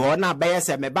you or na buy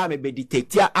say me ba me be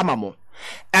detectia amamo.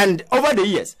 And over the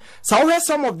years, so where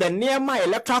some of the near my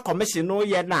electoral commission no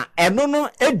yeah na and no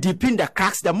deep in the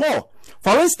cracks the more.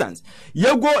 For instance,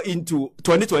 you go into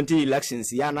 2020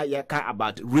 elections, yana yaka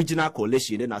about regional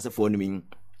coalition and as a phone.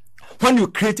 When you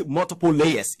create multiple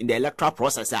layers in the electoral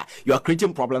process, you are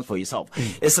creating problems for yourself.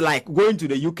 It's like going to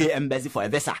the UK embassy for a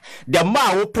visa. The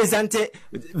more will present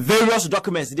various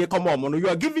documents, they come on. You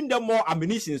are giving them more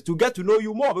ammunition to get to know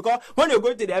you more. Because when you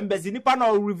go to the embassy, you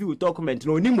cannot review document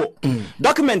no anymore.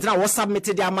 Documents now was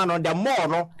submitted their man on the more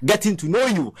no getting to know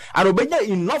you. And obey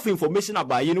enough information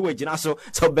about you know so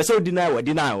beso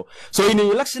denial. So in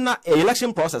the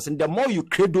election process, and the more you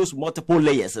create those multiple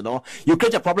layers, you know, you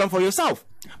create a problem for yourself.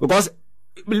 Because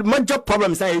major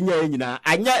problems are in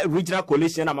regional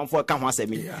coalition among for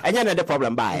and another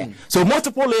problem by so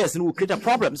multiple layers will create a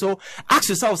problem. So ask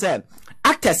yourself, say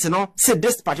actors, you know, say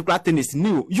this particular thing is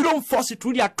new. You don't force it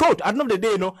through their throat. At the end of the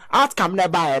day, you know, outcome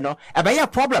nearby, you know, a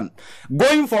problem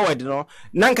going forward, you know.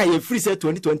 Nanka you free say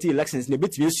 2020 elections, ne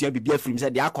bit you be free say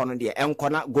the corner the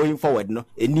corner going forward, you know,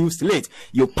 a new slate.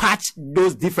 You patch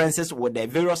those differences with the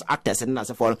various actors and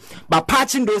so forth. But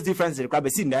patching those differences,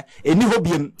 a new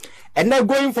hobby, and then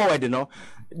going forward, you know,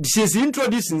 she's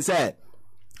introducing say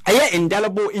a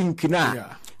indelible ink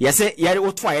na. Yes,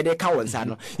 you try the cowards,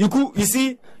 you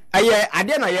see.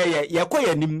 Adena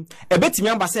ye nim a bit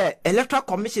member say electoral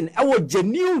commission our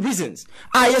genuine reasons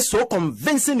are so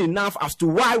convincing enough as to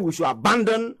why we should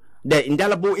abandon the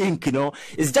indelible ink,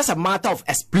 it's just a matter of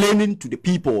explaining to the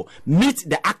people, meet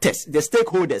the actors, the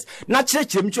stakeholders. Naturally,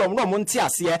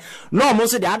 no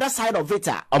most the other side of it,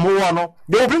 they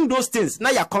will bring those things.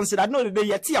 Now you're considered,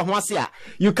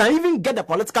 you can even get the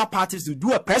political parties to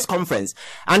do a press conference,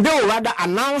 and they will rather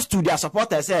announce to their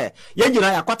supporters,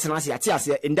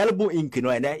 indelible ink,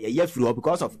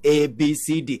 because of A, B,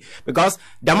 C, D, because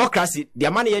democracy,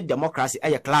 the money democracy,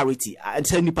 clarity, and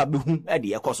send you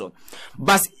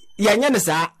but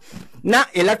na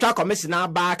electoral commissioner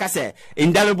back say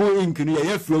indelible ink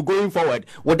going forward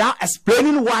without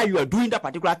explaining why you are doing that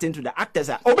particular thing to the actors.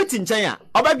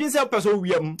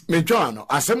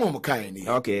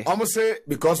 Okay. Almost say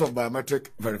because of biometric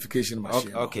verification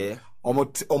machine. Okay.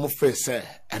 Almost face say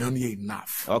I don't need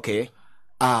enough. Okay.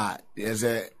 There's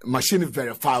a machine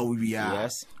verify we are.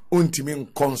 Yes.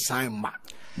 Ultimate consignment.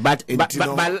 But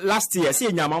last year, see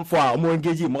Nyaman for more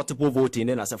engaging multiple voting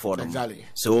in as a forum. Exactly.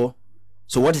 So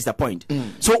what is the point?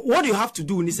 So what you have to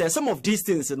do is some of these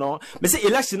things, they say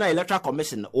election electoral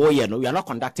commission, you are not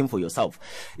conducting for yourself.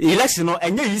 Election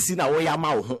and you see now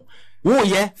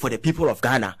for the people of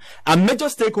Ghana and major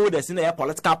stakeholders in the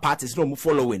political parties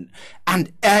following,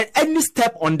 and any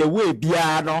step on the way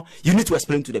you need to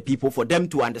explain to the people for them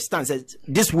to understand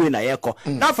this way now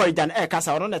for it an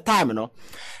on the time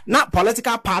now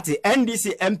political party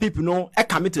NDC MPP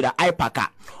commit to the IPAC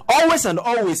always and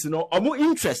always more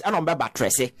interest and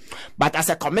but as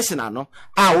a commissioner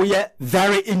we are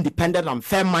very independent and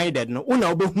fair-minded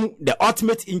the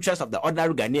ultimate interest of the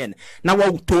ordinary Ghanaian now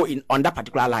we on that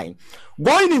particular line.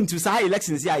 Going into say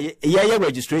elections here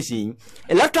registration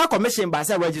electoral commission by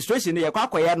say registration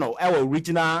our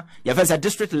regional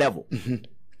district level.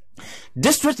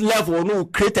 District level no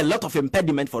create a lot of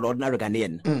impediment for the ordinary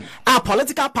Ghanaian. Our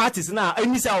political parties now,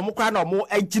 any say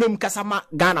kasama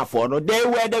Ghana for no, they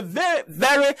were the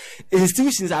very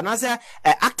institutions and as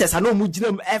actors and no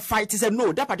mujinum fight say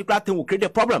no, that particular thing will create a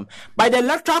problem. By the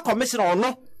electoral commission or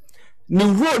no. Ni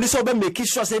role this over making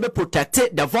sure say be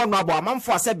protect the vulnerable among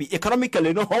for say be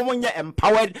economically no homo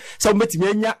empowered so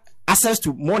metime access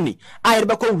to money. I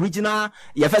regional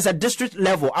a district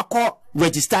level I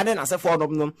registering as a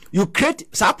forum. You create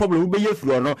some problem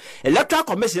no. Electoral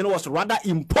commission was rather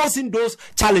imposing those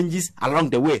challenges along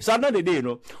the way. So another day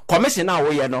commission now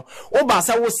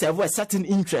Obasa will serve a certain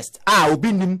interest.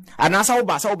 Obinim and as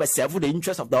Obasa will serve the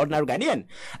interest of the ordinary Ghanaian.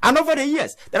 And over the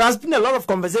years there has been a lot of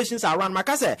conversations around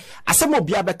Makase.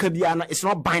 It's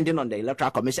not binding on the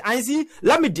electoral commission. And see,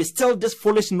 let me distill this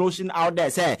foolish notion out there.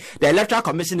 Say the electoral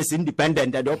commission is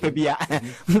independent. There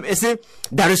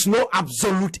is no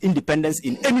absolute independence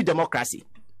in any democracy.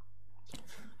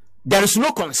 There is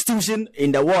no constitution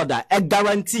in the world that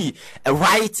guarantee a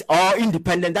right or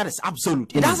independent that is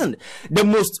absolute. It doesn't. The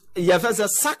most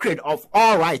sacred of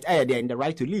all right are in the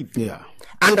right to live. Yeah.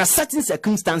 Under certain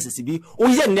circumstances,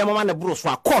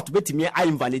 court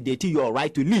invalidate your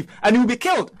right to live and you will be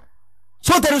killed.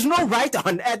 So there is no right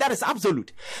on air that is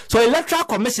absolute. So electoral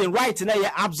commission right now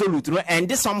absolute and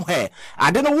this somewhere I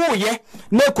don't know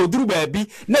no kodru baby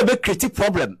no be critique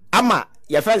problem. Ama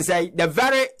your friend say the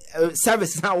very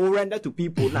service now will render to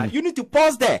people now. You need to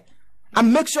pause there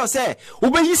and make sure say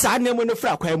ubeyi sa name no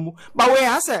fra kwemu but we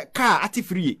has a car at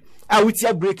free. I would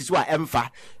say break is what emfa.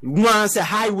 Once a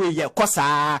highway,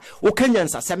 kosa,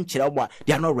 Kenyans are some chirawa.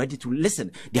 They are not ready to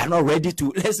listen. They are not ready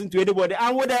to listen to anybody.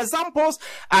 And with the examples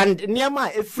and near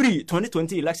my free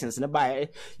 2020 elections nearby,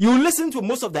 you listen to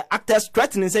most of the actors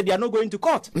threatening and say they are not going to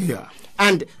court. Yeah.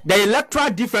 And the electoral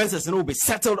differences will be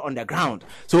settled on the ground.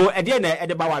 So at the end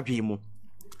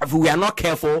if we are not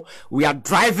careful, we are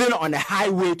driving on a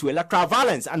highway to electoral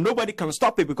violence and nobody can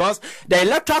stop it because the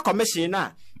electoral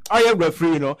commissioner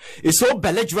referee, is so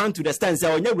belligerent to the stand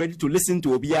that when you're ready to listen to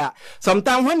Obia.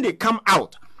 Sometimes when they come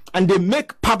out and they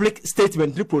make public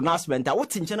statement, pronouncement, that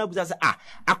what in China say,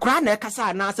 akra na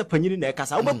kasa na asa panyini na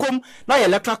kasa. Obekom na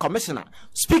electoral commissioner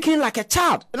speaking like a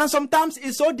child, and sometimes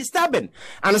it's so disturbing.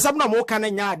 And some no more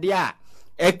can dia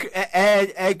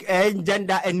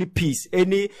gender any peace,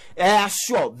 any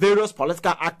sure various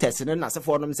political actors and then as a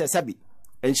forum say sabi.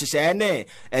 And she say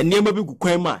and never be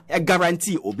a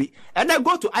guarantee obi and then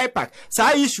go to IPAC. So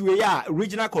issue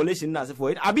regional coalition as for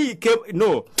it. Abi came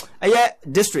no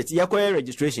district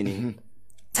registration.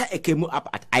 It came up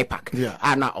at IPAC.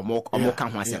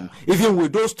 Yeah. Even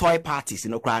with those toy parties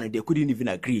in Ukraine, they couldn't even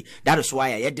agree. That is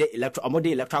why I had the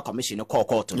electoral commission call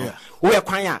court. We are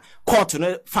quite court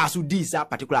to fast with this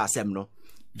particular assembly.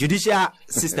 Judicial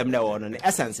system there on the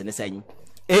essence in the saying.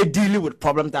 dealing with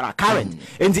problems that are current.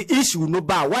 And the issue, no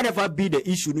bar, whatever be the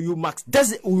issue,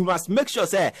 we must make sure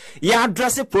say you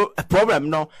address a problem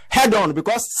no head on,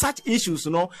 because such issues,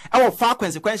 our far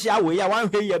consequential way, one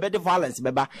way you better violence,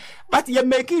 but you're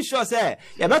making sure say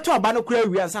you better abandon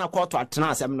we and send a call to a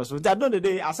trans. So that don't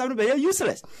they are something very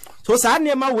useless. So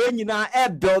Sunday my way you know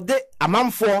build it a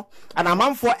month for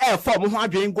air form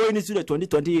going into the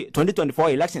 2024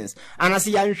 elections. And as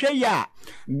you share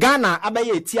Ghana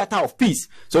abaye theater of peace.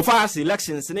 So far as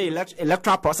elections and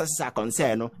electoral processes are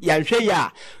concerned, you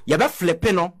be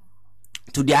flipping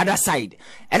to the other side.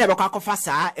 And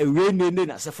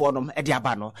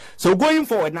so going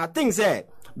forward now, things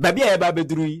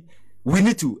we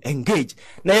need to engage.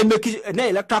 Now, the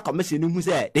electoral commission who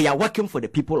say they are working for the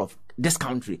people of this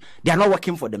country. They are not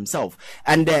working for themselves.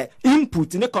 And the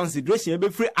input in the consideration be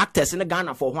free actors in the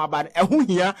Ghana for one bad who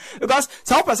here, because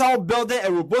some person building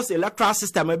a robust electoral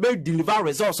system and be deliver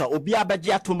results or be a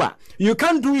you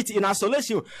can't do it in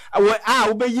isolation.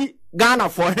 Ghana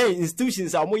for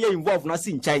institutions are more involved na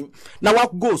sin chain. Now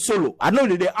what go solo. I know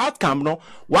the outcome no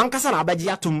one kasa na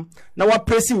abajiatum. Now what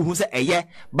press who say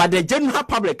but the general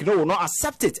public no will not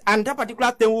accept it, and that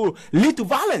particular thing will lead to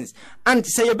violence. And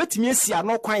say a bit me see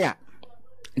no choir.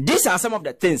 These are some of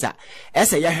the things that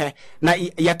say na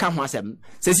ya can wasem.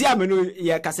 Says ya menu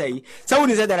ya kasai.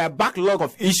 Someone said there are backlog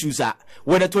of issues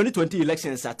when the 2020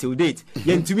 elections are till date.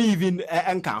 Yen to me even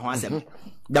can wasem.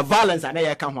 The violence and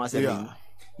ya can wasem.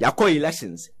 Yako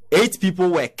elections, 8 people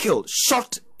were killed,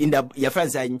 shot in the your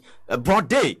friends broad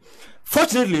day.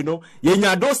 Fortunately,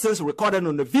 those things recorded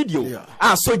on the video.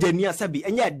 So near Sabi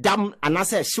and yet damn and I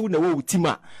said shoot the way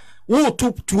Tima. Who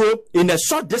took to in a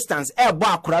short distance air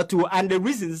bar kuratu, and the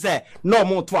reason is no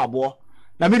more to abo.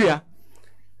 Namiria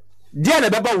dear the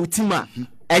baba Utima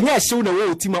and yet shoot the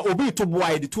way Tima obi to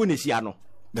boy the Tunisiano.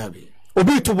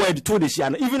 Obi to boy the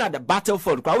Tunisiano, even at the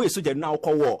battlefield, we soldier now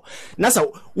call war. Nasa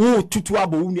who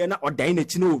tutuabo uniana or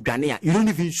Dainetino Ghanaian. You don't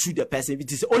even shoot the person, it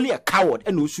is only a coward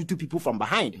and will shoot 2 people from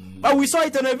behind. But we saw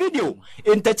it in a video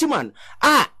in Techiman.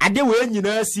 I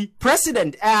didn't see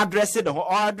president address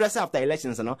after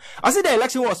elections. I said the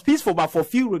election was peaceful, but for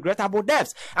few regrettable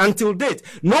deaths. Until date,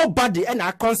 nobody and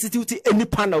I constitute any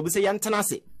panel we say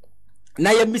Yantanasi.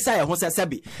 Na ya Messiah Jose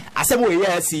Sabi.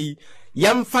 Asemo see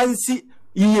yam fancy.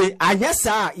 Yes,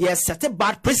 set a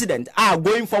bad precedent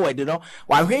going forward,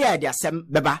 while here they are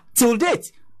beba till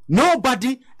date.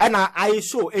 Nobody and I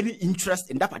show any interest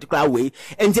in that particular way,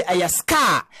 and a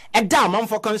scar a damn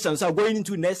for conscience are going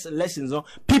into next elections.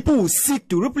 People will seek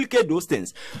to replicate those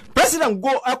things. President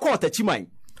go a quarter chimay.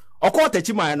 Or quarter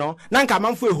chimay, Nanka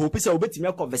Manfo hope is a bit me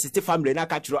conversative family,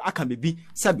 Nakachro, I can be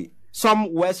Sabi.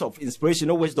 Some words of inspiration,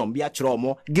 no wisdom, be a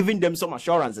trauma, giving them some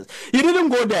assurances. He didn't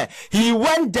go there. He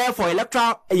went there for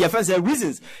electoral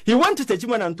reasons. He went to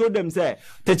Techiman and told them, say,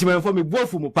 Techiman for me,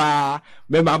 Bofumupa,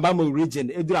 Membamu region,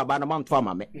 Edurabanamam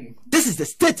Famame. This is the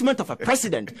statement of a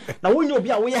president. Now, when you be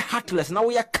away heartless, now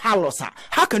we are callous.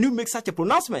 How can you make such a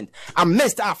pronouncement?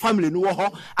 Amidst our family,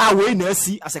 our way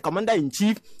nurse as a commander in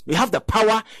chief, you have the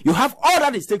power, you have all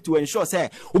that it takes to ensure, say,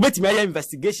 Ubeti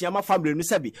investigation, my family,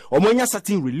 Nusabi, or Monya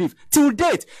certain relief. Till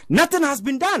date, nothing has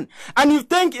been done. And you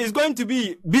think it's going to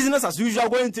be business as usual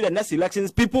going to the next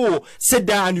elections, people will sit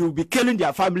down and you'll be killing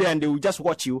their family and they will just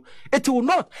watch you. It will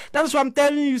not. That's what I'm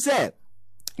telling you, sir.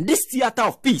 This theater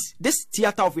of peace, this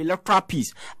theater of electoral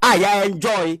peace, I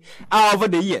enjoy over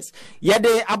the years. Yeah,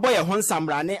 they are boy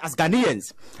Samrane as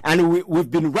Ghanaians, and we've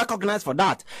been recognized for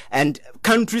that. And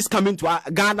countries coming to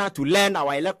Ghana to learn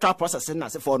our electoral process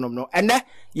as a phenomenon. And then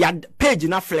you had page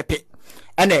enough flip it.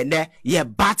 And then you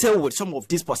battle with some of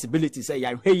these possibilities.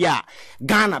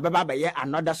 Ghana, Baba,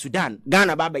 another Sudan,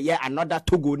 Ghana, Baba, another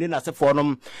Togo, as a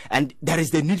forum, and there is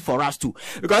the need for us to,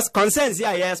 because concerns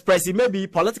here, expressing maybe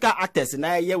political actors, and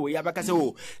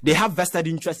they have vested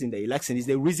interest in the election. Is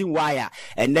the reason why,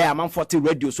 and they are among 40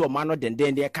 radio, so man, then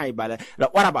they can't.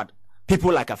 What about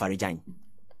people like Afarijan?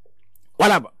 What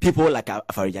about people like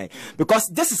Farijai? Because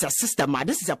this is a system,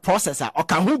 this is a processor. Or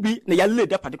can who be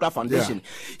that particular foundation?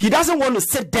 Yeah. He doesn't want to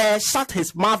sit there, shut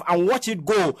his mouth, and watch it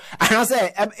go. And I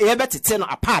say, able to turn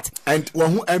apart. And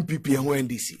who MPP and who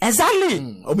NDC?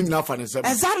 Exactly.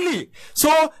 Exactly.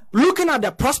 So looking at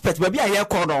the prospect, maybe I hear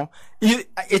corner.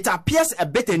 It appears a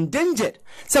bit endangered.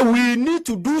 So we need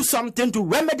to do something to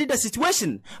remedy the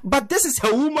situation. But this is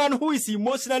a woman who is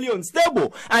emotionally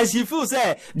unstable, and she feels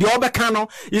the Obekano.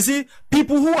 You see,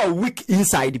 people who are weak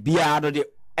inside,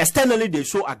 externally they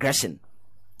show aggression.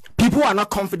 People are not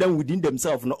confident within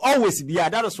themselves. No, always be.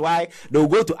 That is why they'll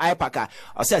go to IPACA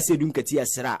or say Dunketia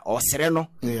Sera or Sereno.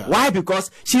 Why?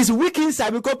 Because she's weak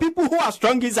inside. Because people who are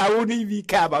strong inside won't even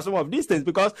care about some of these things.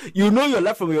 Because you know your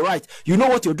left from your right. You know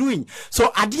what you're doing.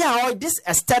 So adia this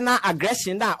external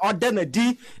aggression that or then a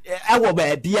d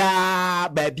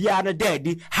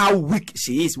baby how weak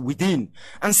she is within,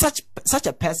 and such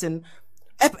a person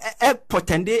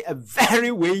pretended a very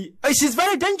way. She's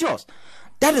very dangerous.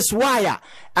 That is why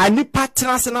any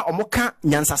partner omoka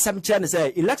nyansa semche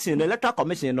say election in electoral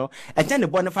commission no and then the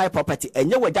bonafide property and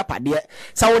you were japade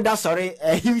so that sorry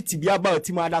he to be about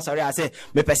team that sorry I say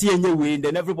me pese enye way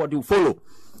then everybody will follow.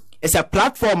 It's a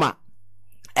platformer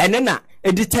and then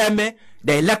it determine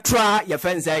the electoral your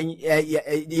friends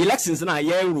elections na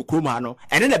ye rukruma no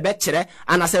and then the betchere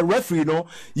and as a referee no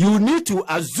you need to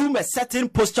assume a certain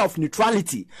posture of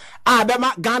neutrality.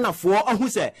 Abema Ghana for who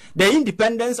say the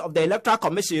independence of the electoral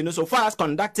commission, you know, so far as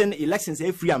conducting elections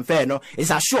free and fair no is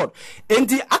assured. And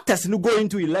the actors who go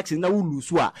into elections now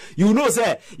lose you know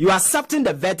say you are accepting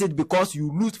the verdict because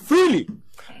you lose freely.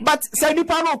 But say the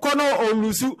panel or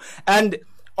lose and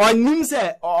or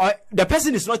the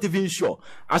person is not even sure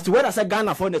as to whether I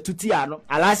Ghana for the Tutiano,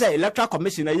 I say electoral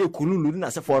commission and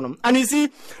you see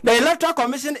the electoral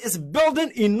commission is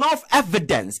building enough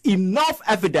evidence,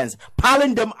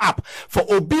 piling them up for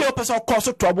Obio person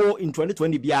cause trouble in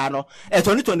 2020 Biano,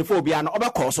 2024 Biano, over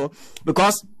Corso,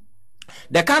 because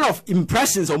the kind of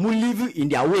impressions of live in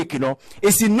their wake, you know,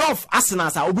 is enough as soon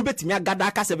as I will be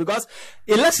gadaka because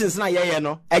elections na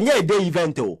no and a day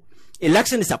event.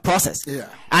 Election is a process,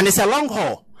 and it's a long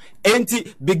haul. And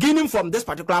beginning from this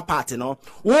particular part, you know,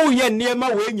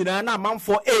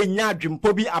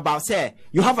 about say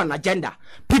you have an agenda.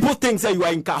 People think that you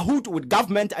are in cahoot with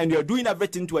government and you're doing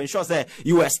everything to ensure that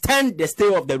you extend the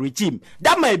stay of the regime.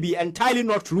 That may be entirely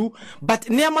not true, but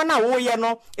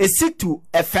is seek to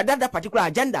further that particular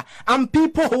agenda, and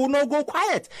people who will not go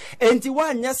quiet. And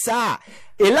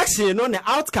election, you know, the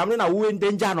outcome in in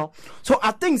danger. No? So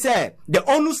I think say the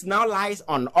onus now lies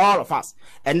on all of us.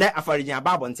 And then after you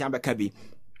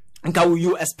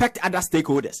expect other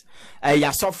stakeholders? Ya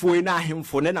software na him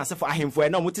for na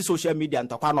multi social media and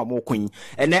talk no more queen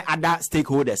and then other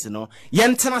stakeholders, you know.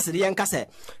 Yentana se yanka se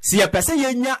si a person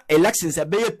yenya elections a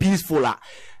be peaceful.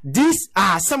 These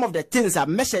are some of the things that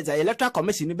measures the electoral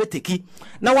commission be take.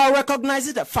 Now I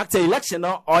recognize the fact the election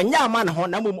or yaman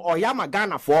honamum or yama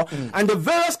Ghana for and the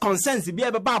various concerns be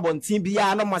a babon team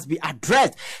no must be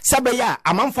addressed. Sabaya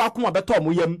amanfo akuma beto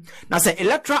muyem na say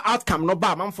electoral outcome no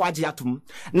ba amanfo agiatum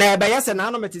na be yes na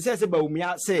no meti say ba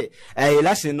umia say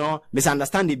election no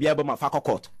misunderstanding be aba mafako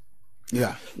court.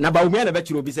 Yeah. Na baumia na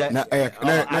betchiro bi say na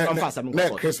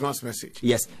Christmas message.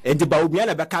 Yes. And the baumia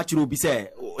na bekachiro bi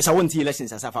say so won't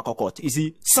elections as Afako court. You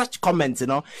see such comments, you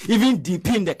know, even deep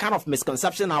in the kind of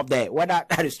misconception out there, whether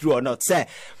that is true or not, say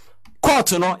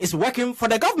court, you know, is working for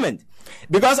the government.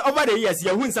 Because over the years,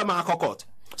 you win some court.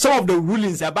 Some of the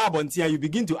rulings about Bontia, you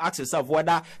begin to ask yourself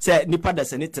whether say Nipa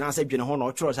does any transaction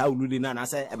or trust how ruling and I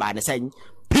say about the same.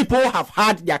 People have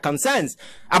had their concerns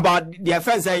about their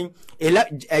friends saying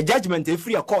a judgment in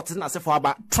free court and as for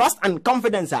about trust and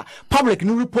confidence public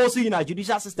new reposing in our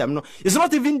judicial system. No, it's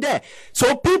not even there.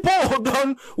 So people who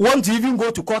don't want to even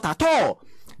go to court at all.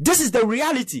 This is the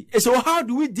reality. So how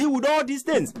do we deal with all these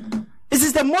things? This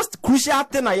is the most crucial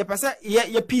thing.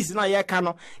 Your peace now, you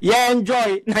can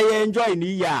enjoy in the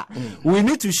year. We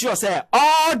need to show say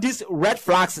all these red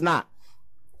flags now.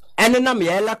 And then I'm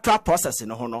electoral process in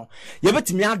hono. You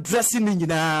bet me addressing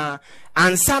in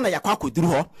and sana ya kwa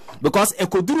kuduru because a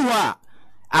kuduru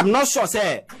I'm not sure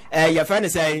say your friend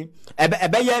is saying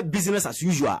a business as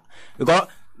usual because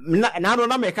now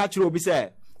don't make actual be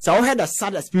say. So I had a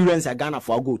sad experience I Ghana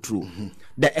for go through.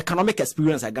 The economic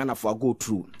experience I Ghana for go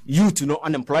through. Youth, you know,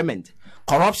 unemployment,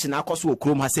 corruption. I cost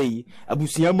Chrome has say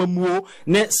abusiya mamuo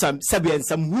ne some Sabian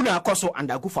some huna cost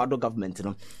under go for other government. You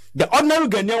know, the ordinary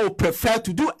Ghanaian will prefer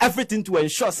to do everything to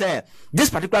ensure say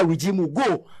this particular regime will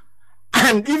go.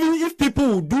 And even if people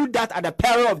will do that at the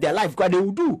peril of their life, because they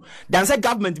will do, then say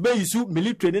government may use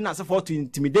military and so forth to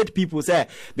intimidate people, say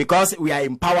because we are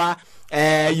in power,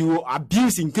 you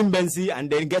abuse incumbency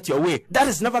and then get your way. That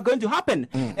is never going to happen.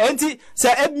 And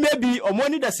say maybe or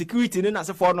money the security and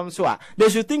so forth, so they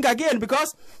should think again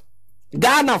because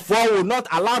Ghana will not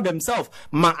allow themselves.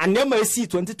 And then may see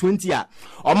 2020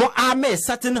 or more army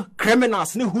certain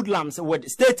criminals ni hoodlums with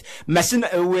state machine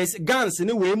with guns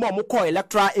in way more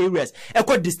electoral areas.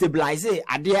 Could destabilize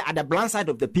at the blind side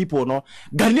of the people. No,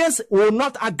 Ghanaians will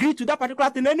not agree to that particular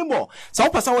thing anymore. So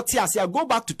go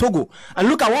back to Togo and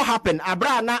look at what happened.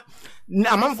 Abrana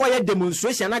amount for a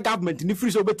demonstration na government ni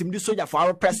free so betim di soldier for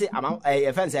our press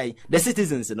the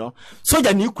citizens, you know.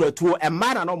 Soldier ni kura tuo e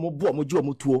man na mo bo mo ju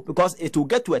mo tuo because it will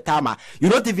get to a time you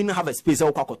don't even have a space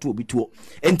o kwakọ tuo bi tuo.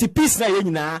 Enti peace na ye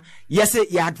nyina yes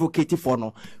you advocate for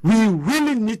no. We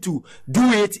really need to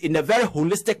do it in a very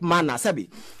holistic manner, sabi.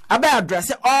 Aba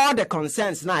address all the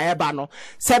concerns na eba no.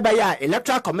 Sabi ya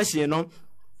electoral commission no.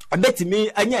 I bet me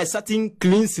a certain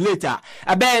clean slate.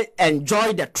 I bet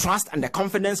enjoy the trust and the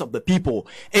confidence of the people.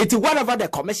 It's whatever the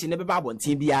commission never want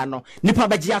to be ano. Nipa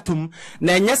bajiatum.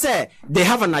 Na nyese they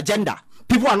have an agenda.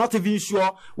 People are not even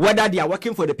sure whether they are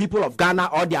working for the people of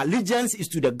Ghana or their allegiance is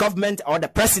to the government or the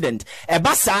president.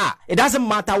 Basa, it doesn't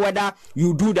matter whether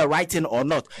you do the right thing or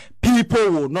not.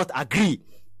 People will not agree.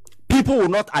 People will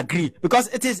not agree because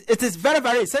it is very,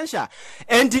 very essential.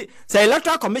 And the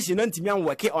electoral commission is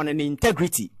working on an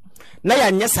integrity. Na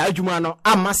ya nyesa adwuma no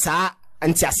amasa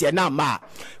antiasie na ma.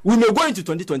 We may go into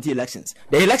 2020 elections.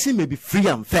 The election may be free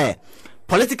and fair.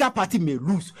 Political party may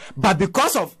lose, but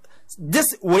because of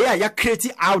this way you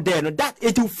creating out there, no, that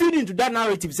it will feed into that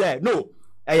narrative. Say no,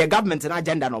 a government and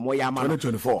agenda no more.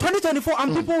 2024,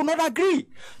 and people will not agree.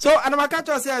 So, and my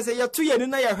country say you're 2 years in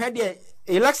your head the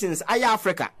elections.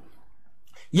 Africa.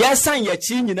 Yes, and your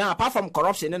chin, apart from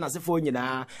corruption and as if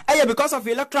because of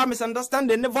electoral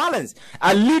misunderstanding and violence,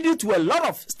 are leading to a lot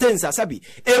of things, Asabi.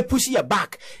 Push your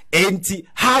back. And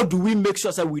how do we make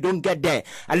sure that we don't get there?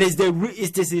 And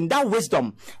it is in that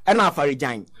wisdom, and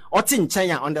Farijang, or in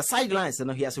China on the sidelines,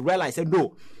 and he has realized,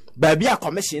 no. Baby a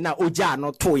commission na oja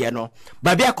no to ye no.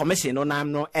 Baby a commission no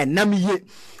nam no enamiye.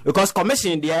 Because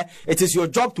commission there, it is your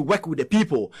job to work with the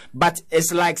people. But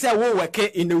it's like say we work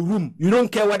in a room. You don't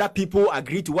care whether people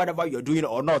agree to whatever you're doing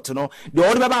or not. You know. The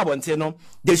old Bible no,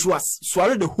 they should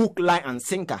swallow the hook, line, and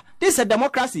sinker. This is a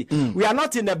democracy. We are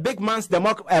not in a big man's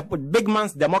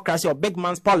democracy or big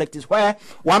man's politics where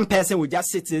one person will just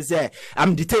sit and say,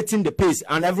 I'm dictating the pace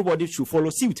and everybody should follow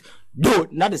suit. Though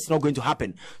that is not going to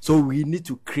happen. So we need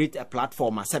to create a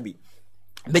platform, Asabi.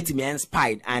 Let me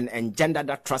inspired and engender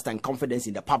that trust and confidence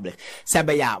in the public.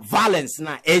 Sabaya violence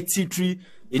na 83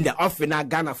 in the offina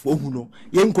Ghana for Huno.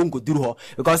 Yen Kongo Duro.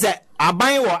 Because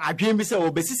I or a dream be so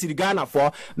obesity Ghana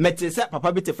for Metesa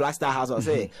Papa Bit Flagstar House or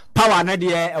say power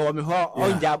nadia or me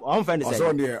on job on friend is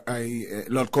on there.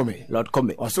 Lord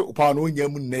Come. Also, power no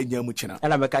yamuchina.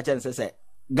 And I'm a catcher and say.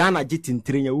 Ghana jitin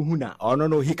trinya uhuna or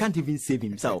no, he can't even save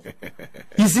himself.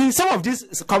 You see some of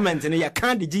these comments and you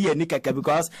can't do nikaka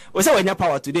because we say when your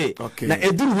power today. Okay. Now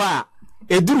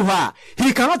Edurwa,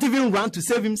 he cannot even run to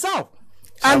save himself.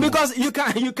 And because you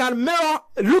can mirror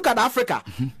look at Africa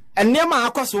and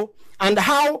Nema Akoso and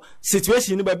how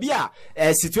situation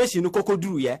situation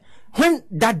kokoduru ye. When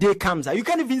that day comes, you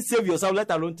can't even save yourself,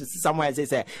 let alone to see someone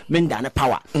say, Mendana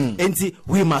power. And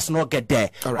we must not get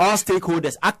there. All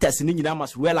stakeholders, actors in India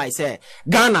must realize,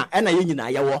 Ghana, and a union,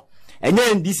 and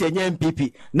then this and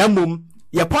MPP, Namum,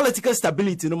 your political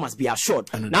stability must be assured.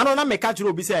 Now, no, make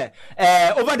be say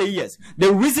over the years,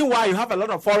 the reason why you have a lot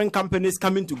of foreign companies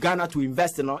coming to Ghana to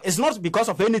invest in it's not because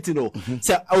of anything. No,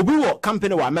 so we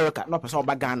company or America, not person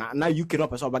about Ghana, now UK not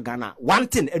person about Ghana. One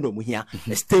thing, here,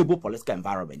 a stable political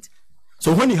environment.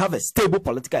 So when you have a stable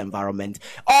political environment,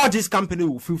 all these companies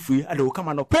will feel free and they will come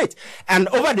and operate. And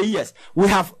over the years, we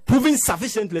have proven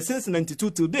sufficiently since 92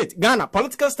 to date, Ghana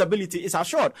political stability is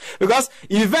assured because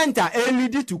event are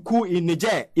leading to coup in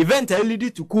Niger, event are leading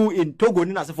to coup in Togo,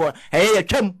 Ghana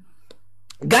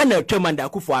and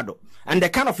Akufo-Addo. And the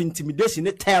kind of intimidation,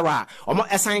 the terror,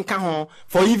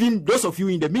 for even those of you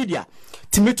in the media,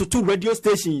 to me to 2 radio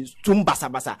stations,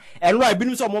 basa. And why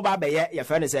been so mobile by your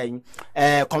friend is saying,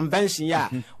 convention, yeah.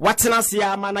 What's last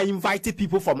year, man, I invited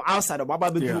people from outside of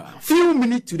Baba, few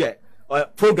minutes to the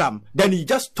program, then you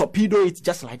just torpedo it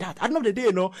just like that. At the end of the day,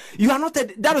 you are not,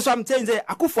 that is what I'm saying,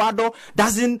 Akufo-Addo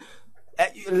doesn't,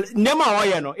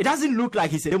 it doesn't look like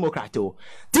he's a Democrat.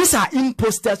 These are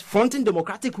imposters fronting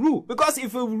democratic rule. Because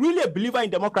if you're really a believer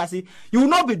in democracy, you will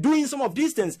not be doing some of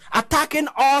these things, attacking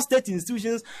all state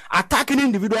institutions, attacking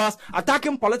individuals,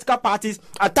 attacking political parties,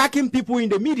 attacking people in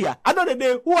the media. At the end of the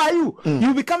day, who are you?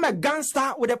 You become a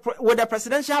gangster with a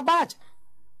presidential badge.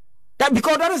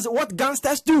 Because that is what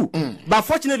gangsters do. But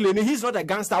fortunately, he's not a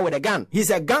gangster with a gun.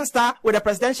 He's a gangster with a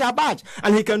presidential badge.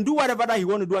 And he can do whatever that he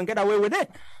want to do and get away with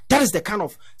it. That is the kind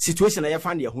of situation that you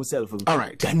find yourself in. All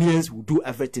right. Ghanaians will do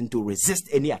everything to resist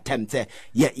any attempt.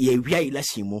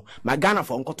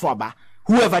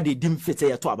 Whoever they deem fit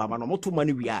to about no more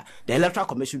money we are, the electoral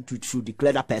commission should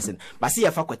declare that person. But see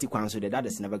if that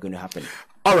is never going to happen.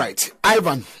 All right.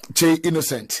 Ivan Kyei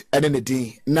Innocent and then the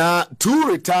day. Now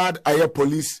 2 retired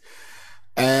police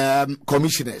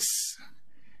commissioners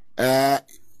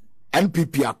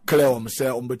NPP are clear say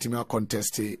betimi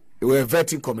contest. We were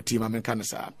vetting committee ma men kan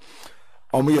sa.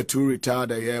 Omo two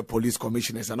retired police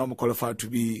commissioners and I'm qualified to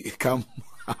become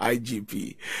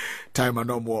IGP. Time and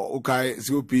no more. Okay,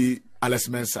 COP Alex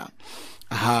Mensah.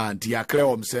 The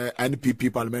clear say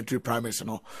NPP parliamentary primaries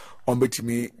no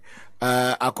betimi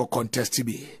ako contest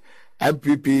be.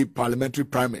 MPP parliamentary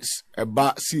primaries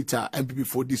eba sita MPP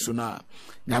for this na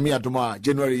nyame adoma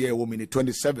January year woman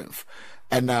 27th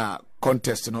and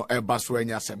contest no eba so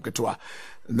enya asem ketwa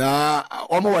na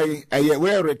omo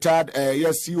we retired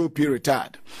COP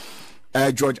retired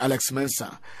George Alex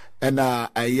Mensah and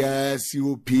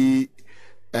COP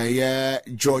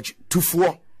George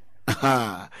Tufuo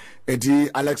edi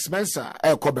Alex Mensah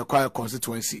Kobekwa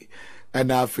constituency and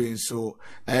nothing so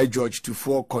George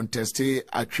Tufuo contested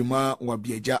Atwima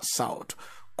Wabieja South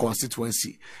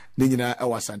constituency. Nina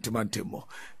Ewa Santimantemo.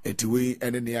 Etiwi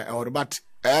and near our but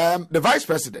the Vice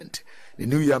President, the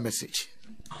New Year message.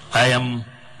 I am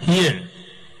here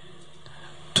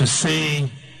to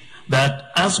say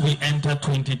that as we enter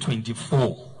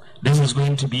 2024, this is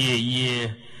going to be a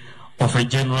year of a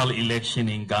general election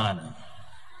in Ghana.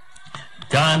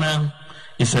 Ghana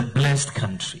is a blessed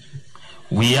country.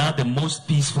 We are the most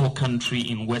peaceful country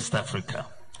in West Africa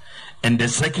and the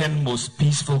second most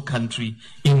peaceful country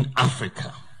in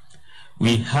Africa.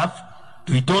 We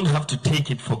don't have to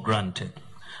take it for granted.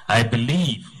 I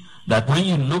believe that when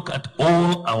you look at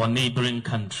all our neighboring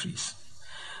countries,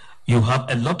 you have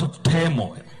a lot of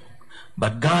turmoil,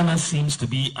 but Ghana seems to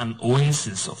be an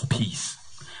oasis of peace.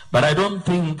 But I don't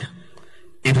think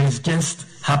it has just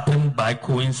happened by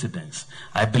coincidence.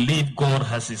 I believe God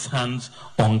has his hands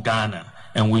on Ghana.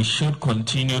 And we should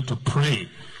continue to pray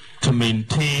to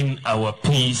maintain our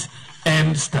peace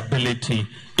and stability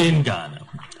in Ghana.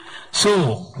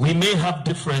 So we may have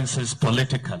differences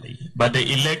politically, but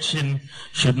the election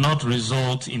should not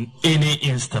result in any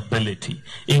instability.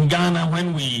 In Ghana,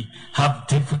 when we have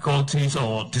difficulties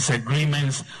or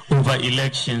disagreements over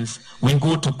elections, we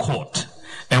go to court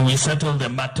and we settle the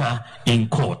matter in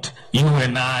court. You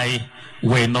and I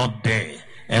were not there,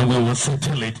 and we will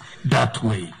settle it that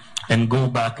way and go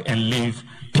back and live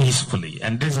peacefully.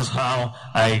 And this is how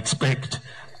I expect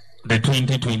the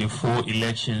 2024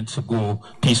 election to go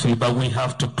peacefully, but we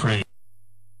have to pray.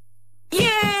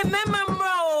 Yeah, mama bro.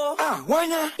 Why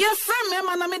not? Your friend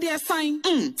mama na me dey sign.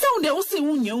 So they will see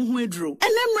unye hu edro. And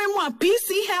them remo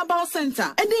PC Herbal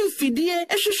Center. And then fidie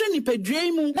ehwehwe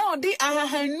nipadua mu. Na odi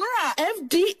ahahanura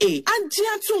FDA.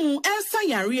 Agea to esa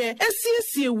yare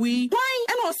esiesie wi. Why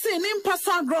and o say nim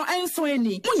pasagro enso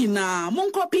ani. Munyina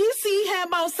monko PC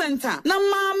Herbal Center. Na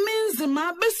ma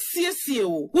menzima besiesie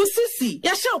o. Wusisi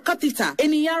ya sha okatita.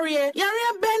 Eni yare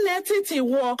benetiti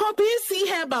wo. Ko PC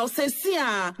Herbal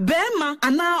sesia. Bema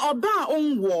ana oba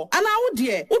onwo. Ana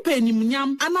udie upeni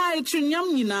mnyam ana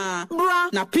etunyam nyina bra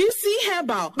na PC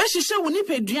Herbal be hihye woni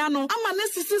pedua no ama ne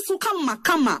sisi so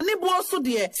kama ne bo so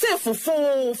de se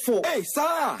fofofo. Hey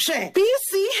sir, she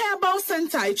PC Herbal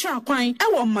Center Ichakwan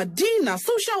ewo Madina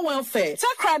Social Welfare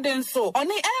Takraden so on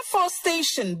the Air Force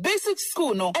Station Basic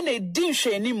School no and a din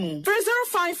hwe mu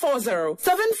 30540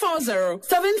 740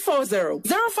 740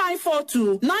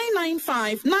 0542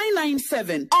 995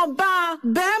 997 Oba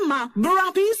Bema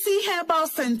Bra PC Herbal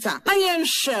Center. I am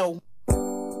show.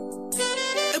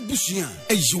 Ebusia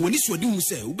eyiwoni so de hu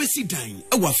se obesi dan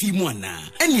awafi mu ana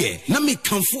ene na me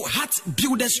kanfo Heart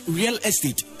Builders Real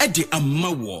Estate ede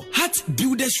amawo Heart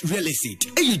Builders Real Estate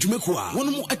eyidwumeko a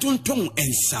wono mu atonton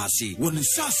ensase won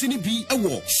ensase ni bi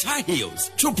ewo Shy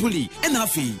Hills Tripoli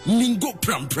enafi Ningo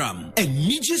Pram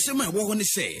enije sema ewo ho ne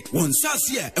se won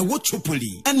ensase a ewo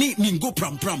Tripoli ane Ningo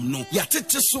Pram no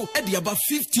yatete so ede aba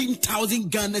 15,000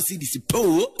 Ghana cedis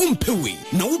po umpewe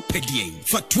na upedien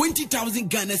for 20,000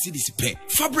 Ghana cedis pe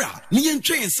Fabra, ni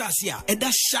entwe ensase a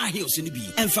eda Shy Hills ni bi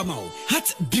enfama o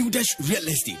Heart Builders Real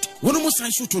Estate. Wono mo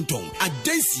sanso tonton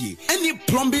adansie any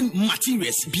plumbing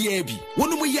materials BAB.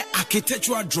 Wono mo ye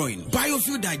architectural drawing,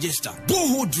 biofuel digester,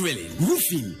 borehole drilling,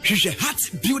 roofing. Hwehwe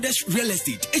Heart Builders Real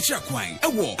Estate. Echakwan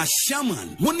ewo a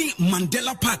Shaman, woni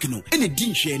Mandela Park no ene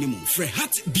dinhwe ani mu. Fre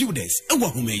Heart Builders ewo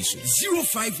homeiso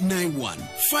 0591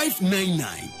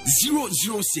 599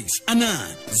 006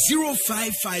 ana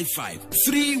 0555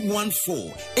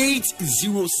 314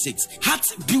 806.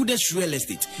 Heart Builders Real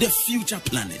Estate, the future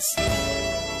planners.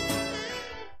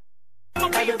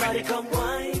 Everybody come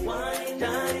wine,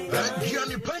 dine.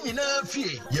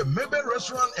 ye Mebe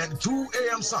Restaurant and 2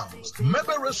 a.m. Sounds.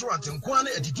 Mebe Restaurant in Kwane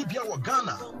Editibia wa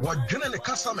Ghana, wa Gene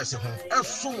customers home, F.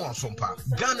 Sompa,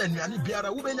 Ghana and Yani Biara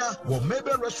Ubenya, wa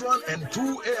Mebe Restaurant and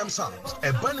 2 a.m. Sounds.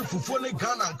 A bunny fufone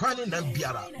Ghana and Kwane and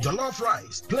Biara, jollof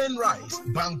rice, plain rice,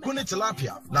 bankuni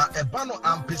tilapia, na ebano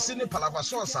ampesini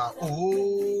palavasosa,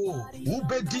 oh,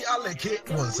 ubedi aleke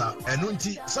wonsa,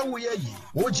 enunti, sawe ye,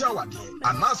 wojawadi,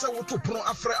 anasa wotopuno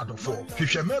afre adofo,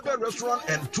 Mebe Restaurant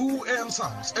and 2 a.m.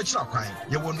 Sounds, Extra Pine,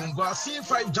 Yawonungwa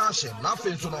C5 Junction,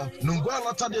 Nafinsono, Nungwa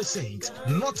Latter-day Saints,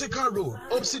 Nautica Road,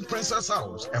 opposite Princess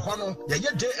House, Ehono,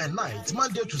 Yaya day and night,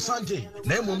 Monday to Sunday,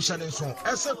 Nemum Shanenson,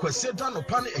 Esa Kweseda no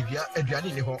Pani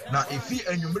Ediani Niho, na Efi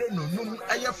and Numre Nunum,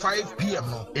 Aya 5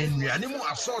 p.m. no, in Mianimu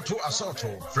Assaulto,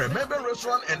 from Mebe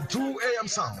Restaurant and 2 a.m.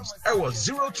 Sounds, I was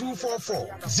 0244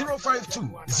 052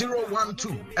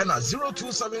 012 and a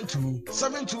 0272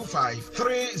 725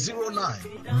 309.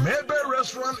 Mebe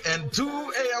Restaurant and 2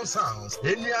 a.m. Sounds,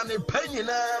 in Miani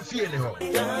Penina Fieniho.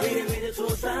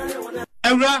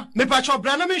 Era, me pacho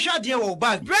brana me sha de wo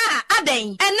bag. Bra,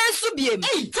 aden, enen so biem.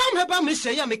 Time heba me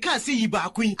sha ya me ka se yi ba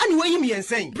kun. Ani wo yi me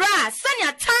ensen. Bra,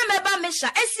 sanya time heba me sha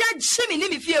esia jimi ni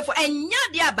me fie fo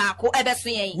enya de abako ebeso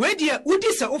yen. We de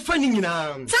udi se ofa ni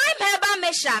nyina. Time heba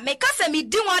me sha me ka se me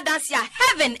di won dance ya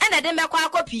heaven ena de me kwa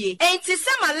akopie. Enti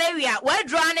se malaria we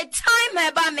draw ne time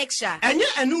heba mixture. Enye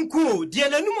enunku o, de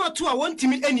nanum ato a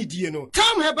wontimi anidie no.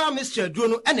 Time heba mixture duro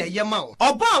no ena ye ma wo.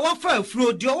 Oba a wo fa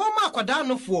afuro de wo ma akwada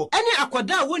no fo. Ene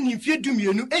akwada woni mfie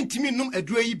dumienu entimi num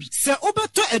aduro yi bi. Se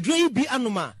obeto aduro yi bi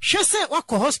anoma, hwe se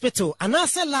wakọ hospital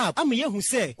anase lab am ye hu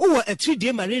se wo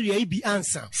 3-day malaria yi bi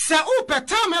ansa. Se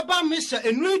upetam heba mixture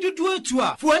enu dudu atu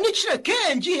a, fo ani kire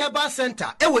KNG Herbal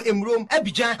Center ewo Emrom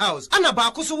Abidjan House. Ana ba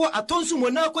akoso wo atonsu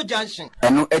Monaco Junction.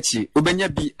 Eno echi ubenya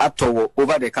bi atowo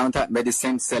over the counter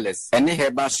medicine sellers. Ene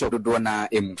herbal shop do na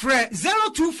emu. Fre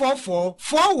 0244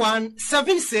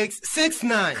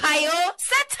 417669. Kayo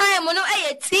set time no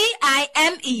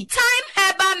TIME time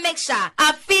herbal mixture.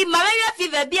 Afi malaria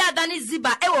fever bi adani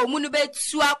ziba ewo munu be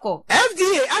tuako.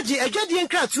 FDA aje adwade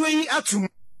nkratu yi atum.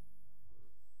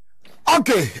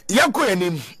 Okay, yanko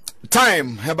enim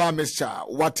time herbal mixture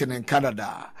what in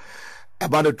Canada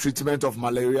about the treatment of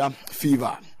malaria,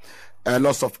 fever,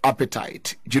 loss of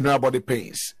appetite, general body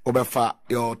pains, obefa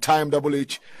your time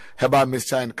WH herbal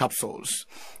mixture and capsules.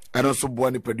 And also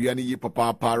buoni peduani yi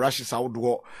papa rashes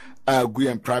outdoor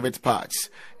and private parts,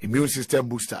 immune system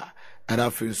booster, and I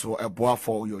feel so a boa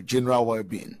for your general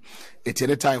well-being. It's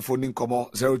any time phoning come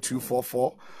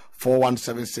 0244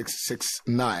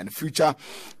 417669. Future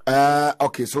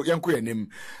okay, so yanku name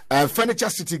Furniture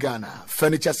City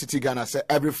Ghana say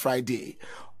every Friday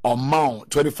on Mount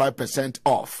 25%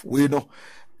 off. We know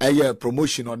a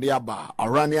promotion on the aba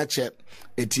around your check.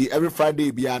 Every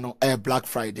Friday biano Black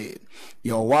Friday.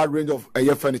 Your wide range of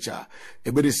furniture.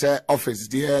 Everybody say office,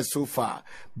 dear sofa,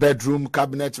 bedroom,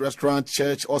 cabinet, restaurant,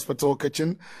 church, hospital,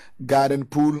 kitchen, garden,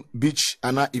 pool, beach,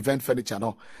 and event furniture.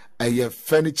 No,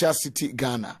 Furniture City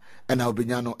Ghana and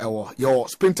Albignano ewo. Your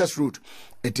Sprinters route.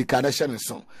 Connection is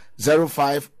so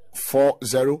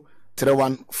 0540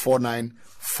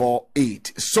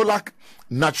 314948. Solak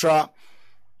Natural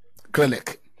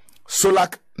Clinic.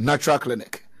 Solak Natural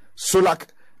Clinic. Solak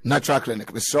Natural Clinic.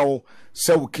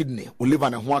 So kidney we live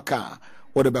on a huaka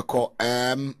what they call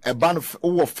a ban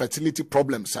of fertility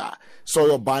problems so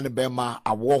your ban bema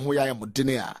a war who I am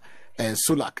dinner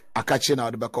Solak akache na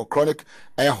de call chronic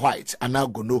white and now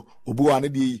go no ubu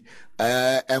anidi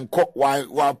enko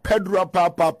wa pedra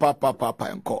papa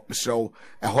enko so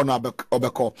hona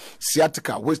obeko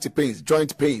sciatica, waist pains,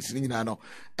 joint pains ni no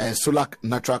Solak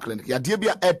Natural Clinic ya de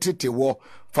bia etete wo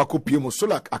fakopiem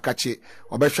Solak akache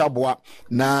obehwa boa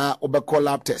na obeko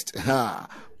lab test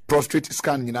prostate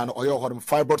scan nyina no oyo hodem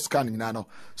fibroid scan nyina no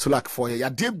Solak for ya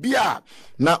de bia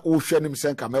na wo hwe nim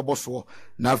senka mebo so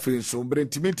na afei so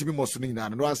brentimi mo so nyina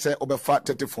no anse obefa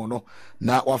telephone no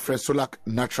na wa fresh Solak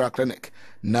Natural Clinic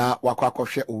na wakwa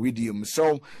owidium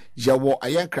so yawo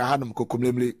ayenkra hanum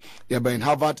kokomlemle ya ben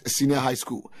Harvard Senior High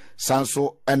School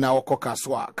sanso ena woko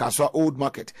kaswa Old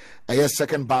Market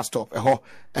second bus stop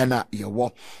ena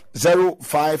yawo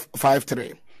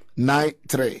 0553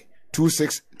 93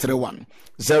 2631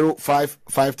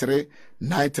 0553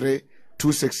 93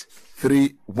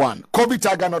 2631. COVID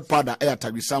tag not partner air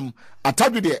tabisam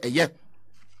atabi de eye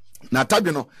na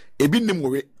tabi no ebi nim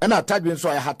we na tabi nso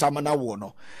ya hatama na wo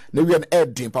no we an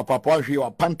edin papa hwe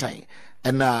wa pantan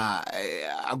na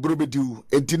agrobedu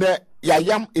entine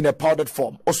yam in a powdered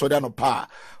form also dano pa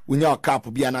winya cap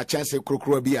bi na chance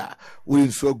krokro bia we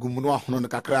nso agum no ahono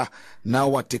kakra now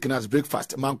what taking as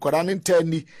breakfast man korane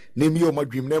ntani nemi o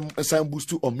madwim na san boost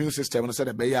to immune system no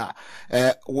said be ya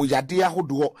wo yade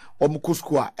ahodo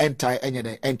omkosko a entai enye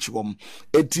den enchi wom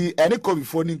enti ene ko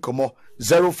before ni nkomo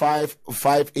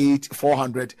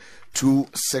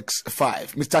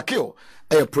 0558400265 Mr. Kill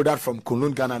a product from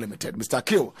Kunlun Ghana Limited. Mr.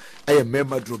 Kill a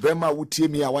member drobema wutie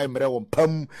mi a wa mre won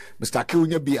pam Mr. Kill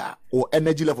nya bia o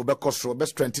energy level be kosro be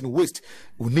strengthen waist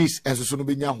unis enso so no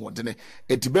be nya hodene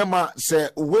etibema se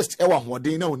waist e wa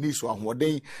hoden na unis wa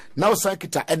hoden na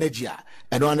sakita energy a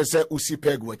eno ane se usi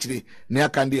peg wachire ne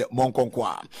aka de monkonko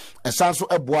a esanso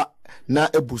eboa na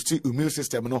a boost immune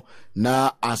system no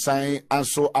na asan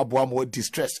anso aboa mo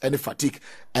distress any fatigue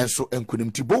enso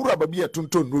enkunimti bowura babia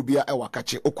tonton rubia e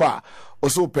wakache okwa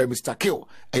also per Mr. Kill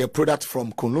a product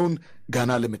from Kunlun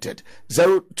Ghana Limited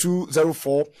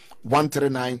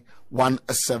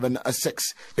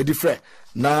 0204-139-176 edifre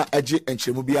na aje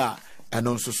enchemu bia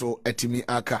eno nso so etimi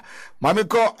aka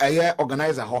mamiko eye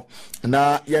organizer ho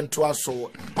na yento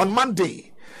aso on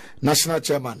Monday national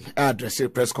chairman address a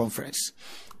press conference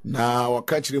na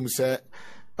wakachiri mu say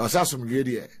osasum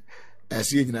wie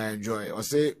as you enjoy or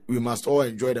say we must all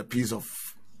enjoy the peace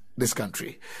of this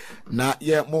country na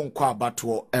ye monkwa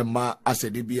abato emma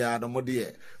asedi bia no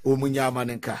mode o munya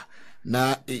amanenka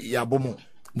na yabomo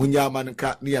munya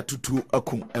amanenka ne yatutu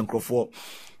akum enkrofo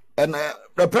and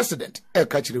the president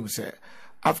kachiri mu say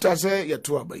after say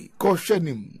yeto abai ko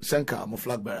hwenim senka mo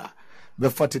flag bearer be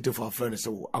fatete for friend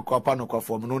so akwapa no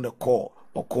kwafo no ne call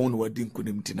okon no wadi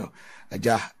nkunim ti no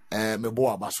aja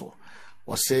mebo abaso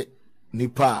wo se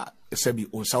nipa sebi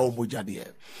onsawo mojade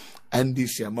e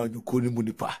ndc amanyu koni mu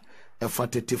nipa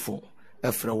fatete for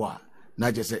efrewa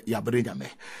na je se yabre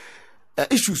nyame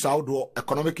issues outdoor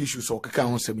economic issues o keka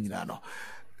ho sem nyina no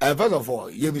first of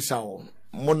all yebisa wo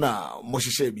mona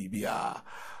mohihye bibia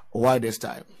why this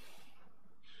time?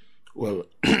 Well,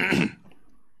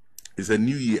 it's a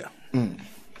new year.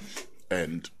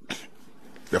 And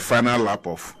the final lap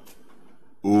of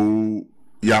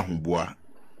Yahumboa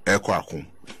Ekwakum.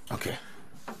 Okay.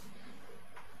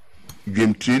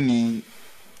 Game training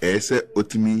ese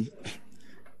otimi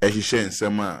ehishe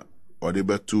nsema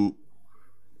odebetu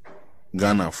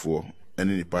Ghana for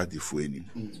any party for any.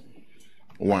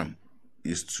 One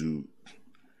is to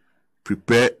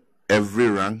prepare every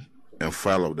rank and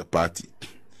file of the party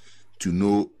to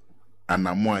know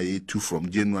Anamoye 2 from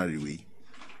January way,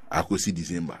 I could see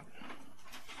December.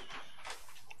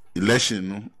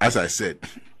 Election, as I said,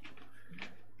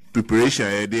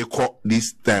 preparation they call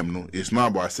this time no. It's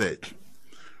not about said.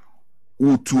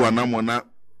 U2 Anamona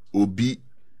obi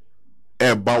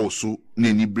eba oso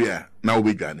nenibria na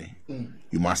obegane.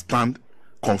 You must stand,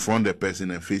 confront the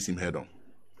person, and face him head on.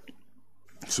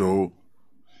 So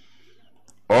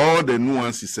all the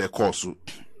nuances are course,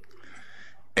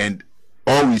 and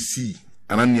all we see,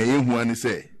 and I'm here who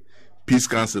say peace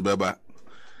council baba,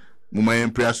 muma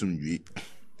empire sumji,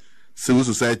 civil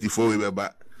society for we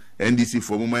baba, NDC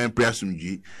for muma empire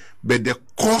sumji, but the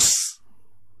cause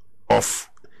of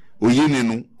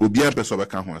oyinenu obian person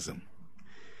baka ho asem.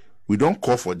 We don't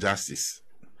call for justice,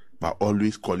 but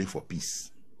always calling for peace.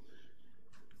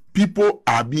 People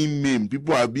are being maimed,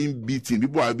 people are being beaten,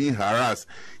 people are being harassed.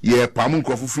 Yeah, pamun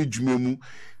free jumemu,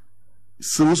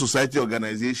 civil society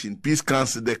organization, peace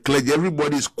council, the clergy,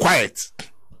 everybody is quiet.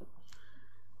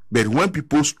 But when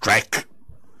people strike,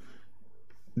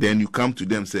 then you come to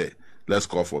them say, let's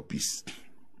call for peace.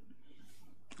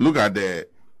 Look at the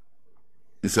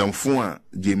Isamfua,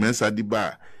 James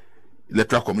Adiba,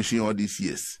 electoral commission all these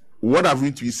years. What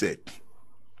haven't we said?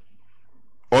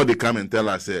 All they come and tell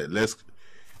us, let's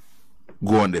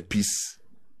go on the peace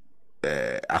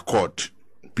accord,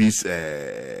 peace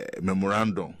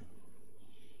memorandum.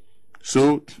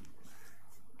 So,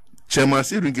 Chairman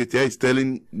Sirinketia is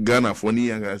telling Ghana for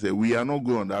Niyanga, say we are not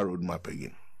going on that roadmap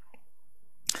again.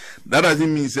 That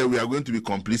doesn't mean that we are going to be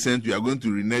complacent, we are going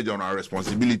to renege on our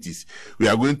responsibilities, we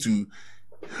are going to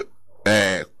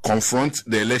confront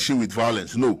the election with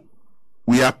violence. No.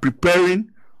 We are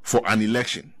preparing for an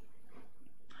election.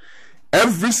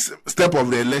 Every step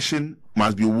of the election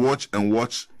must be watched and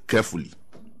watched carefully.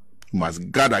 You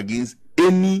must guard against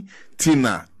any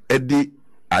tina, edi,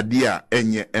 adia,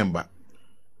 enye, ember.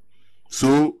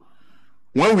 So,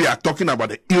 when we are talking about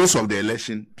the ills of the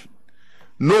election,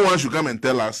 no one should come and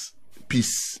tell us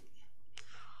peace.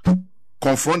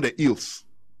 Confront the ills.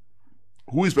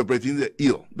 Who is perpetrating the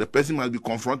ill? The person must be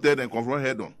confronted and confronted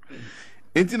head on.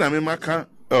 Anything I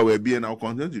will be, and I'll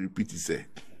continue to repeat it. Say,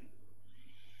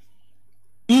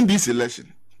 in this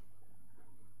election,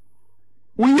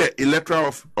 we are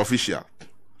electoral official,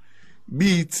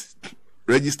 be it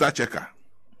register checker,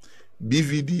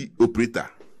 BVD operator,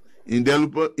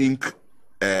 indelible ink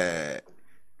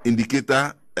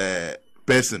indicator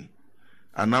person,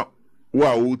 and now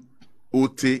who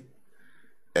OT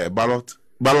ballot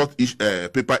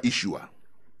paper issuer.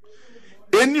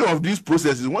 Any of these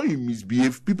processes, when you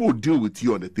misbehave, people will deal with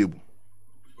you on the table.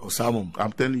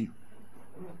 I'm telling you.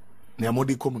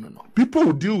 People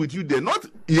will deal with you. They're not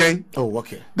Yang. Oh,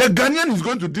 okay. The Ghanaian is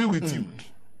going to deal with you.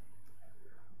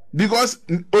 Because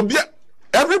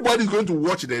everybody is going to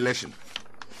watch the election.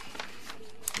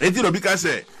 Eti Obika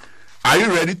say, are you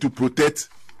ready to protect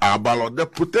our ballot? The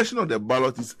protection of the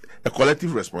ballot is a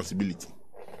collective responsibility.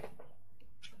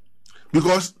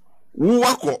 Because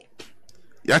wako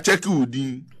ya check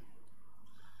within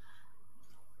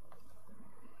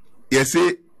you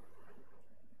say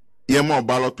more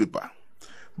ballot paper.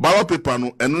 Ballot paper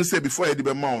no and no say before you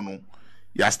be ma no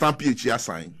ya stamp PH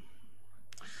sign.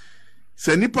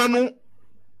 Se nipa no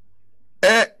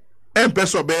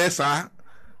person be sa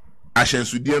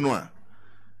ashensude no a,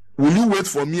 will you wait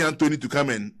for me Anthony to come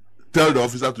and tell the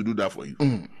officer to do that for you?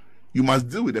 You must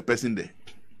deal with the person there.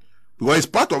 Because it's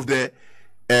part of the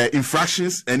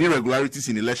infractions and irregularities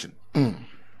in election,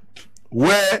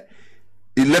 where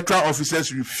electoral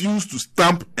officers refuse to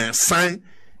stamp and sign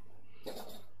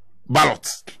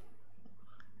ballots,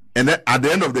 and then at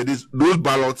the end of the day, those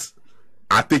ballots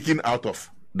are taken out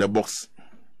of the box.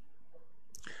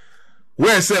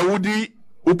 Where say Woody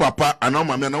Upapa and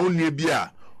Mama na only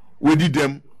bia we did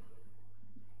them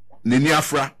Neni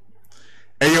Afra.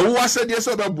 And you said yes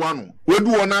about Buano. We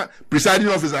do wanna presiding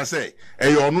officer say,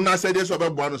 and you no said yes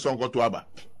about Buano son go to Aba.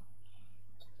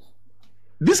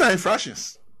 These are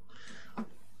infractions.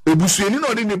 Ebusueni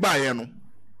no dey buy no.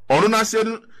 Or no said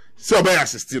so obey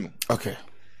assisting. Okay.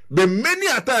 But many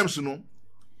a times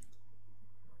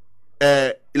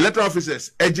electoral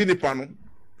officers ejini pano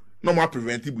no more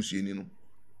prevent ebusueni no.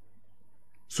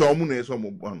 So omu na so mo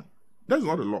Buano. That's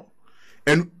not the law.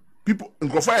 And people in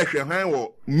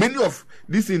many of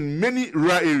this in many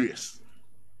rural areas,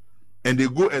 and they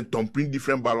go and thumbprint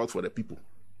different ballots for the people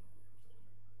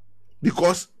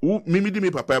because me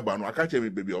papa bano I can't tell me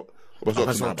baby and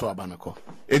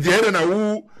the end na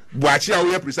who buachi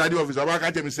away presiding officer I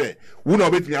can't tell me say who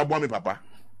no bet me abo me papa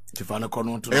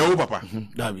papa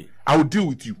I will deal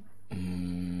with you.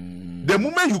 The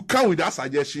moment you come with that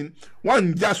suggestion,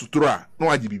 one just throw no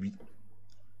IGBB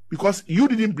because you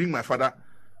didn't bring my father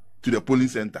to the polling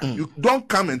center. You don't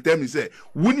come and tell me, say,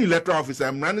 who electoral officer,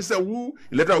 I'm running, say, who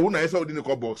electoral, who knows how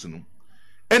to box, no.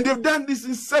 And they've done this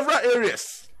in several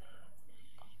areas.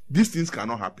 These things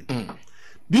cannot happen.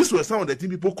 These were some of the things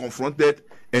people confronted,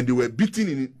 and they were beaten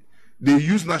in. They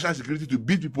used national security to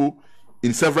beat people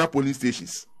in several polling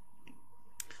stations.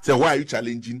 So why are you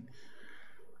challenging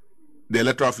the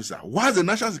electoral officer? Why the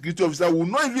national security officer will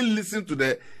not even listen to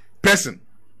the person?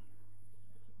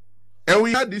 And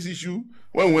we had this issue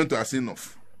when we went to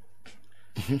Asinoff.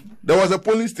 There was a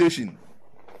polling station.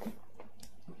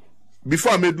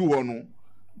 Before I made do one,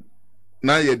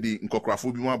 now you the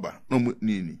Nkokrafo Bimaba, no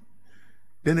nini.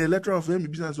 Then the electoral of them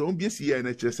business on BSC and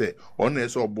HSA on a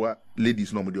so boy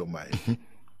ladies normally on my.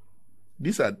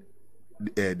 These are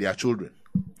their children.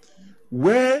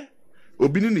 Where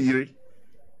Obini Yiri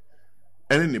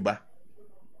and Niba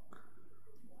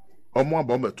or more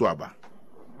bomber to Aba.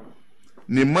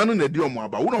 Ni manu na di omo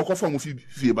aba wo na okofa mo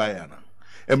fie ba ya na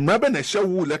emrabe na hye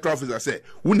wo electoral officer say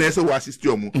wo na ese wo assist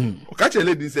omo o ka che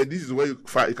lady say this is where you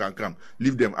can come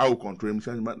leave them I will control him.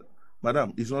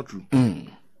 Madam, it's not true.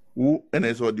 Wo na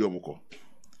ese o di omo ko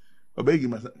obegi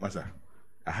masa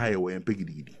aha ye wo en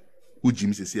pegidi wo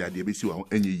jimi se ade be si wa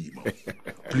enye yi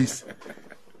please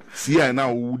see I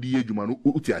now wo di adwuma no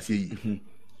uti ase yi.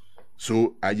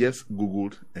 So I just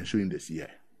googled and showing the CI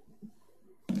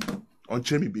on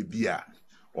chemi bebia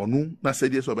onu na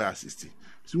said yes oba assist.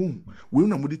 So we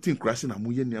na mudi think crashing na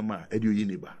muye niama edio ye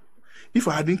neighbor. If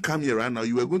I hadn't come here right now,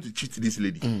 you were going to cheat this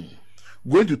lady.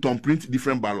 Going to thumbprint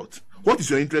different ballots. What is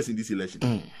your interest in this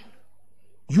election?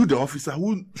 You the officer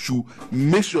who should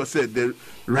make sure said the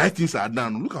right things are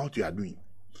done. Look at what you are doing.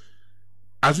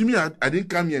 Assuming I didn't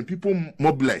come here and people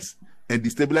mobilize and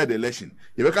destabilize the election.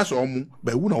 You make us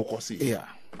but who know cause it? Yeah.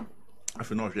 I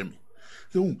feel not me.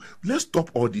 So let's stop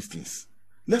all these things.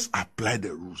 Let's apply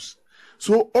the rules.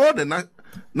 So all the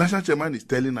national chairman is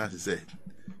telling us, he said,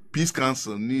 Peace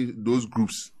Council need those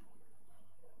groups.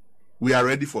 We are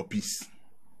ready for peace,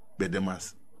 but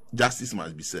justice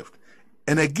must be served.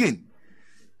 And again,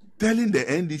 telling the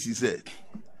NDC said,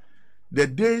 the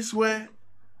days where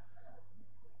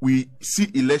we see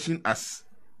election as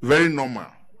very normal,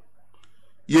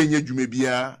 Yen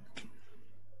Jumebia,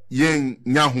 yen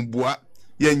Nyahumboa,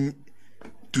 yen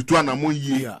Tutuanamon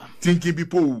ye, thinking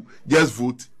people just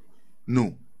vote.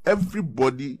 No.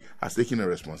 Everybody has taken a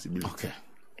responsibility. Okay.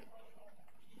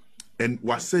 And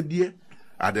what's said here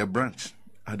at the branch,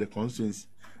 at the constituency,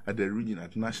 at the region,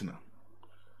 at national,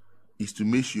 is to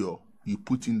make sure you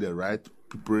put in the right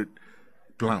prepared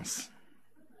plans.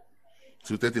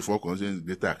 So 34 constituencies,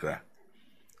 Greater Accra.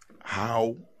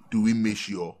 How do we make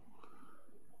sure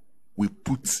we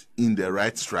put in the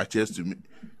right structures to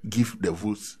give the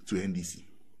votes to NDC?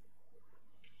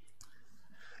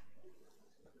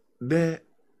 The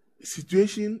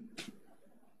situation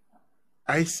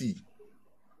I see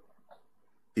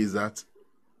is that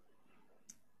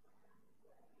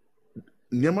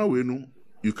Nyama Wenu,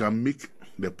 you can make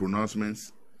the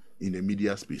pronouncements in the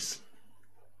media space.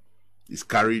 It's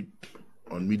carried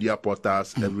on media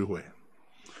portals everywhere.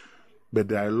 But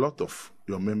there are a lot of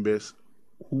your members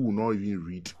who will not even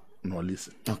read nor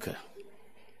listen. Okay.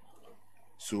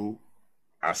 So,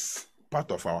 as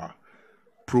part of our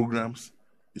programs,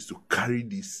 is to carry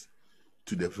this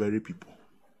to the very people.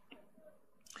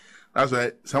 That's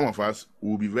why some of us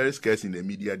will be very scarce in the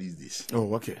media these days.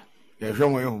 Oh, okay. Yeah,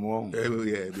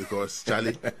 because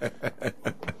Charlie,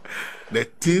 the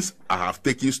things I have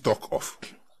taken stock of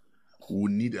will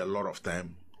need a lot of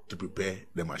time to prepare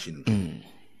the machinery.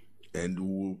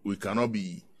 And we cannot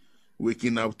be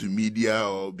waking up to media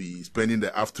or be spending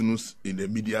the afternoons in the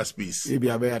media space. Maybe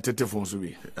I better take phone to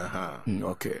be.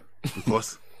 Okay.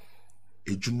 Because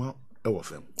Ejuma of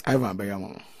them. I have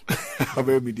a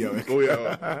big media. Oh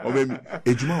yeah,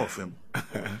 Ejuma of them.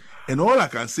 And all I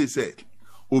can say is,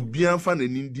 Obian fan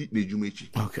and Indi Nejumechi.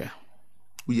 Okay.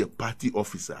 We a party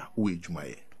officer who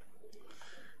Ejumaye.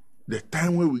 The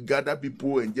time when we gather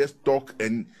people and just talk,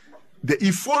 and the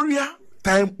euphoria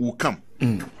time will come.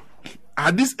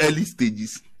 At these early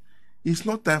stages, it's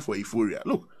not time for euphoria.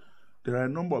 Look, there are a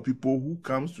number of people who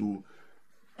comes to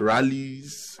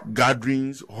rallies,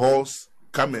 gatherings, halls,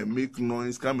 come and make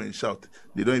noise, come and shout.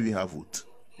 They don't even have vote.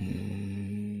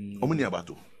 How many about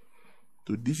it?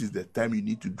 So this is the time you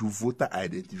need to do voter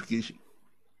identification.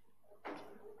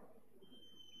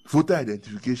 Voter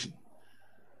identification.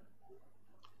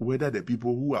 Whether the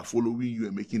people who are following you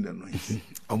are making the noise.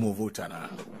 I'm a voter now.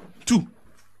 2.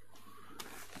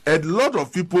 A lot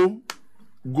of people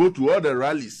go to all the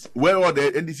rallies, wear all the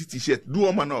NDC t-shirts, do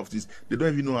all manner of this. They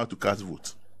don't even know how to cast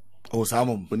votes. Oh,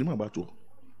 Samum.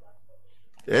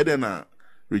 Then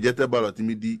rejected ballot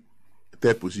immediately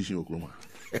 3rd position.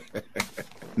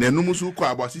 Nenumusu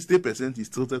about 60% is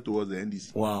tilted towards the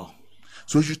NDC. Wow.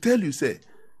 So I should tell you, say,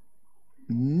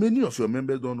 many of your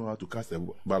members don't know how to cast a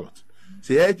ballot.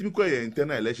 Say, yeah, it's because your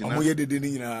internal election.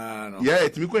 Yeah,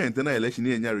 it's because internal election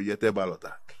and you rejected ballot.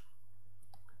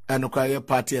 And okay,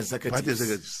 party executives. Party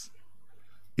executives.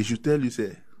 It should tell you,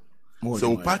 say,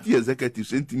 so party executives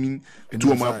sent me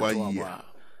 2 months per year.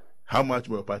 How much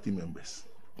more party members?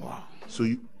 Wow. So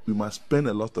we must spend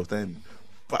a lot of time.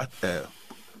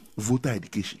 Voter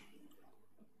education.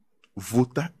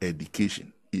 Voter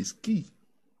education is key.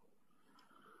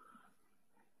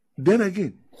 Then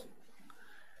again,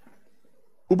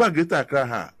 Greater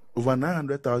Accra, over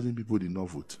 900,000 people did not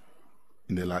vote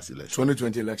in the last election.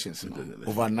 2020 elections.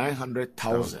 Over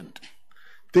 900,000.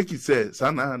 Take it, say,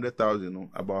 900,000,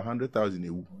 about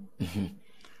 100,000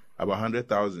 about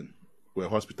 100,000 were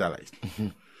hospitalized.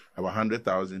 About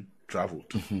 100,000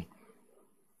 traveled.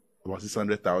 About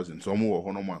 600,000. Some were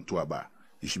Honoman to Aba.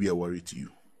 It should be a worry to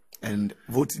you. And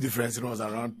vote difference was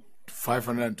around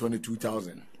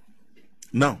 522,000.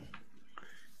 Now,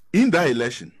 in that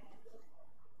election,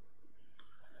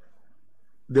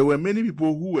 there were many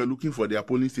people who were looking for their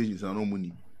polling stations and no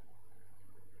money.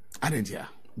 I didn't hear.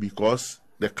 Because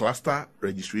the cluster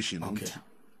registration. Okay.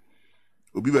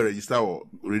 Obi be register or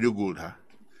Radio Gold,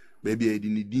 baby, I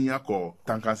didn't call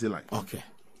Tankansi line. Okay.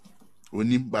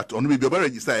 But on be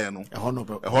register, no. A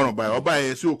honor by or by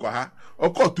a so or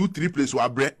call 2-3 places or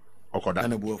bread or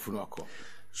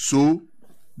so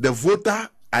the voter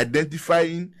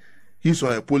identifying his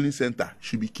or her polling center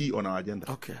should be key on our agenda.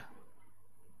 Okay.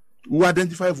 Who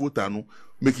identify voter, no,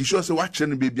 making sure say what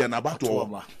channel baby and about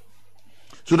to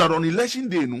so that on election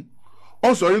day, no,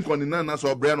 also in continent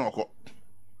or brand or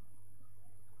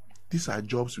these are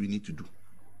jobs we need to do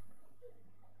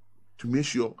to make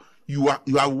sure you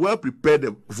are well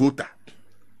prepared voter.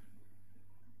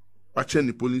 Watching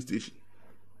the polling station.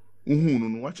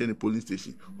 No, watching the polling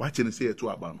station. Watching say to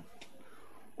Abano.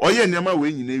 Or ye never way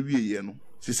in every year, no.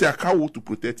 She say I can't to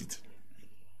protect it.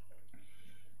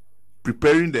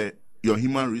 Preparing your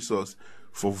human resource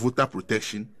for voter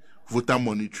protection, voter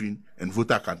monitoring, and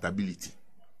voter accountability.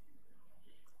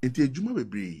 Enti ejuma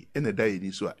bebre ene da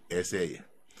yeni so a eseye.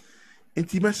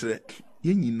 Enti mesre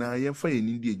ye nyina ye fa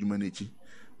yeni di ejuma n'echi.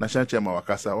 Na chanche ma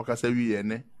wakasa wi ye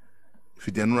ne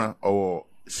fidenura or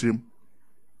Srim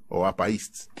or Upper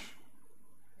East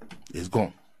is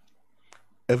gone.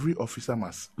 Every officer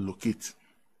must locate.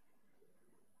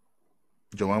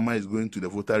 Jomama is going to the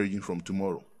voter region from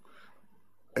tomorrow.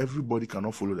 Everybody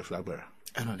cannot follow the flag bearer.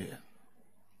 I know that.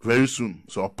 Very soon.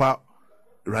 So Upper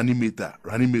running mate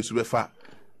subefa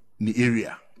the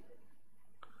area.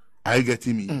 Are you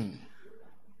getting me?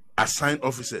 Assign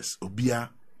officers obia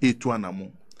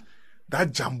etuanamo.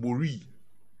 That jamboree.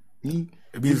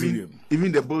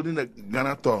 Even the building that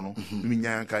Ghana town,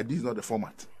 this is not the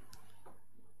format.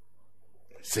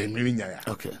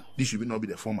 Okay. This should not be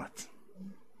the format.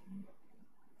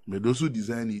 But those who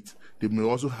design it, they may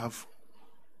also have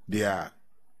their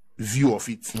view of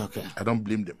it. Okay. I don't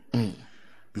blame them.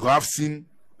 Because I've seen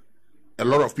a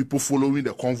lot of people following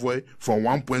the convoy from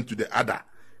one point to the other.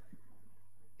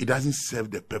 It doesn't serve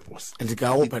the purpose. And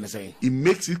it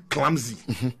makes it clumsy.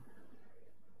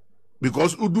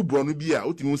 Because Udu Bronubia,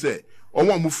 Utimu say, I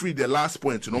want to free the last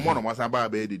point. No more, no more,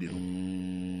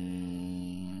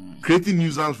 creating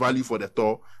nuisance value for the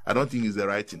tour, I don't think is the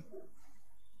right thing.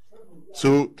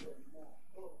 So,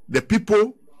 the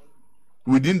people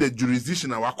within the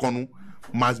jurisdiction of Wakonu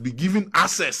must be given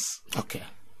access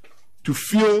to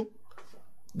feel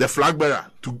the flag bearer,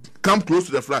 to come close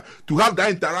to the flag, to have that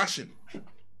interaction.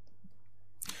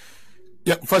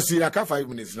 Yeah, first, I can't 5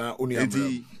 minutes now.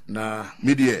 Only na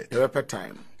media. Every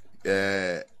time.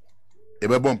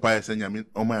 Ebe bompa senya mi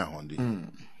oma hondi.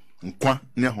 Nkwa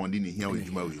ne hondi ne hia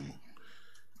wadwuma we mu.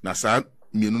 Na sa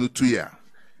mienu no tu ya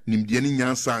nimdie ni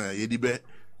nyansa ye di be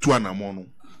tu anamo no.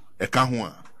 Eka ho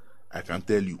a I can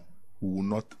tell you we will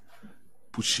not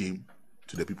put shame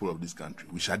to the people of this country.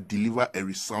 We shall deliver a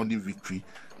resounding victory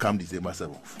come December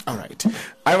 7th. All right.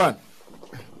 Ivan.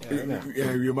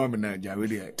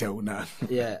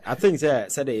 Yeah, I think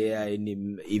that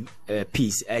in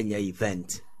peace and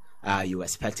event you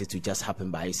expect it to just happen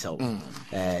by itself.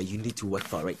 You need to work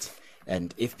for it.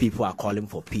 And if people are calling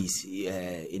for peace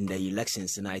in the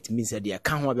elections tonight, it means that they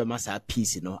can't have a massive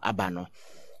peace, you know, abano.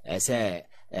 Say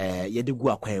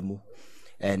yedigu akwemu.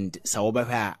 And so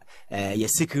over your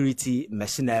security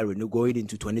machinery no going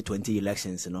into 2020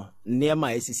 elections, you know. Near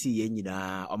my SEC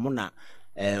na omona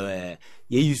ye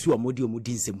use omodi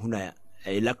nsem huna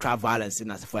electoral violence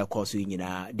in as for course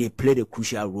they played a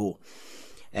crucial role.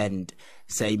 And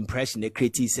say impression they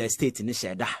create state in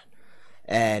the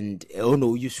and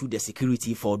you shoot the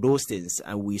security for those things,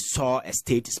 and we saw a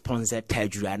state-sponsored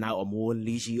terror now or more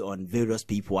leisure on various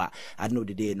people. I know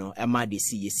the day no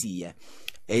MRDC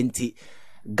and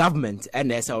government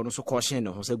and there's also caution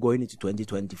also going into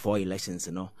 2024 elections.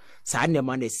 You know, so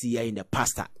man see in the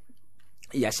past.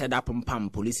 Yashada pam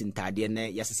police in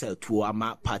Tadiane, Yasser to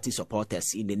Ama party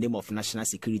supporters in the name of national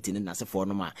security and as a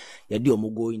forma.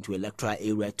 Yadi go into electoral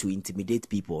area to intimidate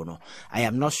people. No, I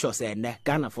am not sure. Say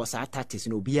Ghana for tactics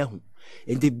no be and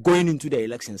they going into the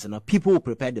elections. No, people will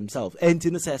prepare themselves. And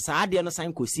you know, say Sadia no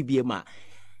sign ko CBMA,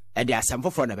 and they are some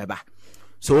for the beba.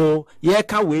 So yeah,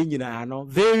 can we no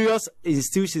various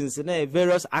institutions and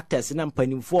various actors and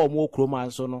planning for more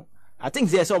chroma so no. I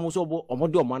think there's almost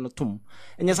omodo man tum.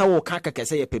 And yes, I will kaka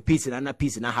say a peace and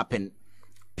peace na happen.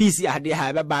 Peace had the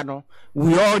have a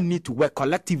we all need to work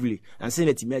collectively and say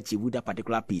that to achieve with that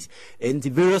particular peace. And the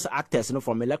various actors, you know,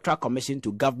 from electoral commission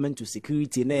to government to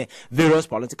security and various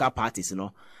political parties, you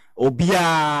know,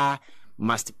 Obia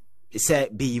must say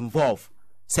be involved.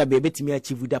 Say be able to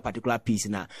achieve with that particular peace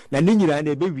now. Now ninyu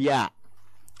and baby are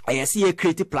I see a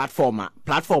creative platform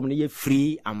ni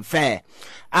free and fair.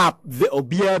 The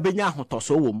obia benya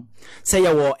hotoso say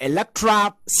your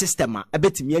electoral system a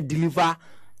bit me deliver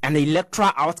an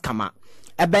electoral outcome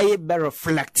a be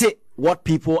reflect what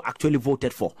people actually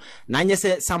voted for. Now you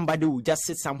say somebody will just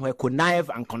sit somewhere, connive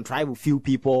and contrive with few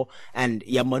people and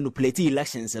you manipulate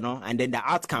elections, you know, and then the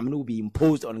outcome will be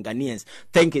imposed on Ghanaians,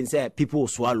 thinking say people will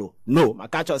swallow. No,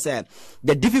 Makacho said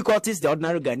the difficulties the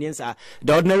ordinary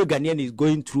Ghanaian is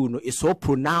going through is so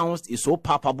pronounced, is so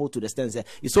palpable to the extent that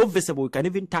it's so visible you can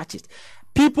even touch it.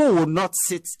 People will not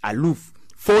sit aloof,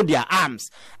 fold their arms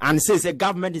and say the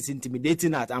government is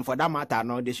intimidating us, and for that matter,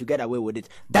 no, they should get away with it.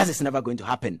 That is never going to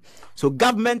happen. So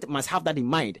government must have that in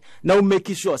mind. Now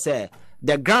making sure, say,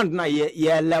 the ground na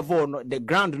level, the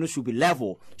ground no should be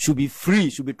level, should be free,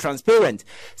 should be transparent.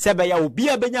 Say by ya obi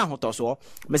abenya hotoso,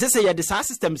 me say ya the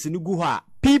systems in guha.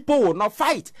 People will not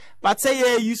fight, but say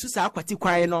you use akwati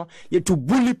kwan no, you to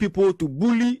bully people, to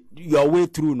bully your way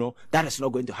through. No, that is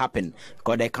not going to happen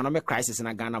because the economic crisis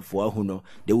in Ghana for who know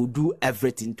they will do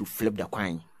everything to flip the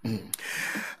coin.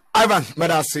 Ivan,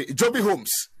 Medasi, Joby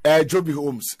Homes,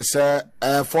 sir,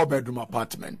 4-bedroom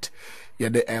apartment. Yeah,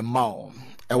 the mall,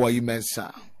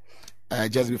 Mensa,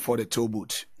 just before the toll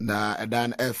booth. Na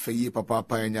dan FE Papa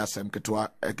Pioneer Sem Ketwa,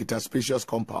 Kita spacious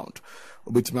compound.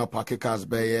 Ubitima parking cars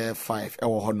by 5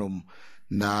 honum.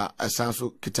 Na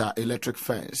asanso kita electric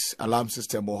fence, alarm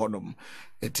system honum.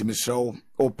 Etimisho,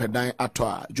 open dine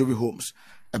atwa, Joby Homes.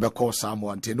 Ebe call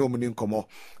someone, no meaning como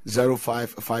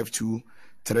 0552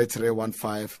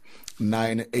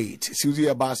 331598. Suzy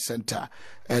Abba Center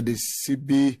at the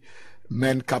CB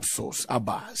Men Capsules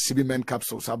Abba, CB Men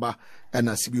Capsules Abba, and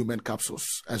a CB Men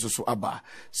Capsules as also Abba.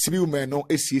 CB Men no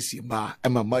ACC ba,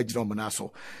 Emma Major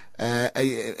Manaso,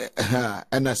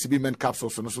 and a CB Men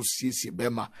Capsules and also CC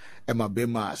Bema, Emma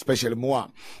Bema, especially more,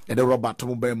 and the Robert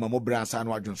Tomobema, Mobras and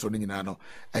Wajon Soninano,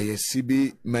 a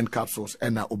CB Men Capsules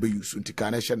and a Obeus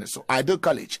Unticanation. So Ideal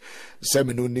College,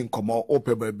 Seminun Como,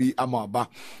 Open Baby Amaba.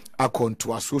 Akon to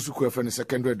Asusu for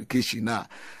secondary education na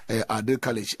Ideal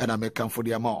College and American for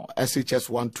the amount SHS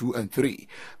 1, 2, and 3.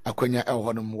 Akwenya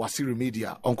Elhonum Wasiri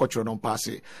Media, Uncle Chonon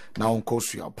Passe, now on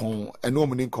Kosia Pon, and no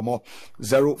meaning como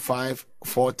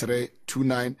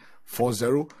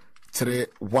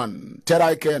 0543294031.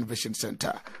 Ted Care and Vision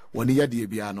Center, 1 year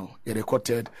Diabiano, a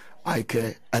recorded Eye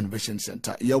Care and Vision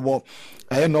Center. Yawo,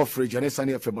 I know Fridge and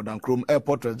Sunny FM Modern Chrome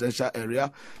Airport Residential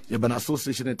Area, Yaban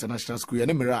Association International School,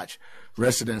 and Mirage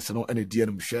Residence, and any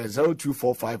DNM share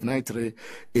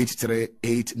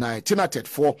 0245938389. Tinated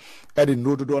 4 Eddie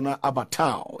Nodona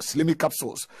Abatao, Slimy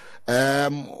Capsules.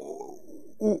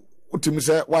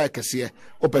 Utimise why kese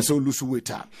open so lose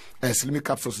weight slim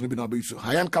capsules no be no be so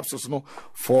high capsules no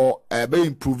for be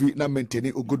improve na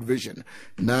maintaining a good vision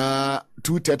na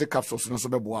 230 capsules no so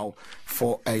be wow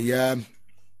for a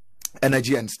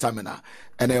energy and stamina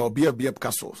and there will be a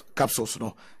capsules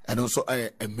no and also a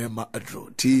member adro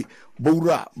ti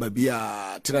bowra baby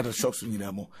a tinata shops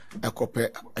nyina mo ekope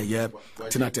a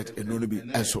tinated eno no bi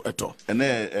enso eto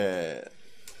ene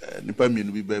nipa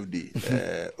mienu bi birthday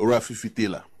Ora Fifi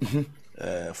Taylor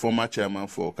former chairman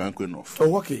for Kankwenof.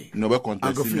 Oh, okay. No be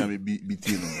contest me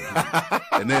biti no.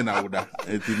 And then I would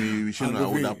me wishing I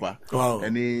would pa. Wow.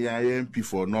 Any MP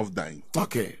for North Dine.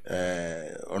 Okay.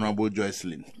 Honorable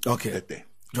Joycelyn. Okay.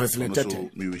 Joycelyn Tete. So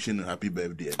me wishing a happy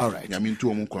birthday. All right. I mean two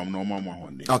omo kwam no mama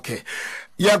one day. Okay.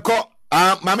 Yako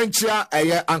mamenchia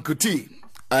Uncle T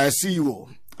CEO.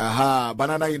 Aha,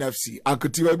 Banana NFC. Uncle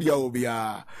T we bia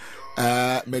obia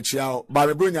mechiao ba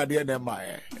me bronya de na ma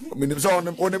minim so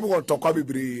onem won tokwa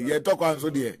bibiri ye tokwa nso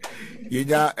de ye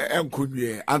nya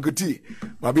enkonwie Uncle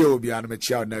ba bia obi an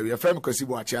mechiao na we frame kwasi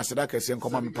bo achi aseda kase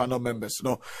nkoma me panel members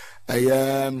no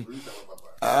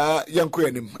yanko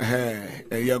yanim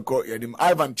yanko yanim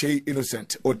Ivan Kyei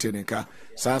Innocent otenika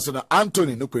sanso na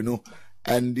Anthony Nupenu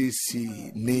NDC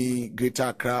ni Greater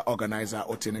Accra organizer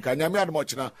otenika nyame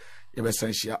admochina ye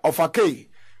besanhia ofakei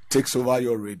takes over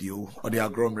your radio or the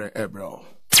agromre ebro.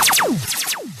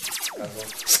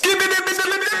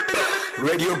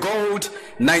 Radio Gold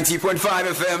 90.5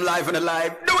 FM live and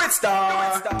alive. Do it,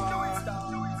 star.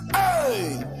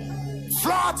 Hey,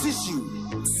 Flora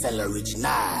Tissue, Cell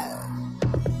Original.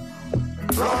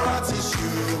 Flora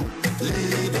Tissue,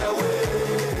 lead the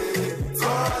way.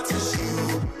 Flora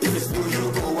Tissue, if it's new,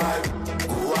 you go wide,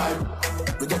 go wide.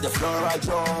 We get the Flora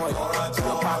joy,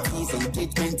 your parties,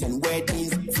 engagement and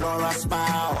weddings, Flora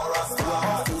smile, your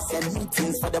office and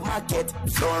meetings for the market,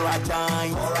 Flora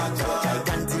join,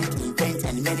 gigantic event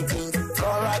and many things,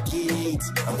 Flora kids,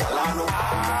 and Walano,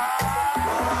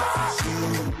 Flora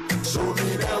tissue, show me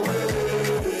the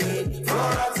way,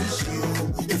 Flora tissue,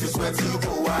 if you sweat you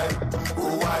go wipe,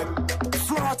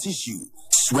 Flora tissue,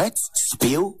 sweat,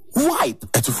 spill, wipe,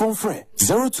 at your phone friend,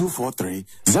 0243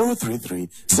 033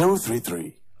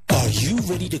 033. Are you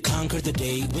ready to conquer the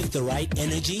day with the right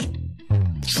energy?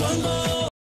 Stronger!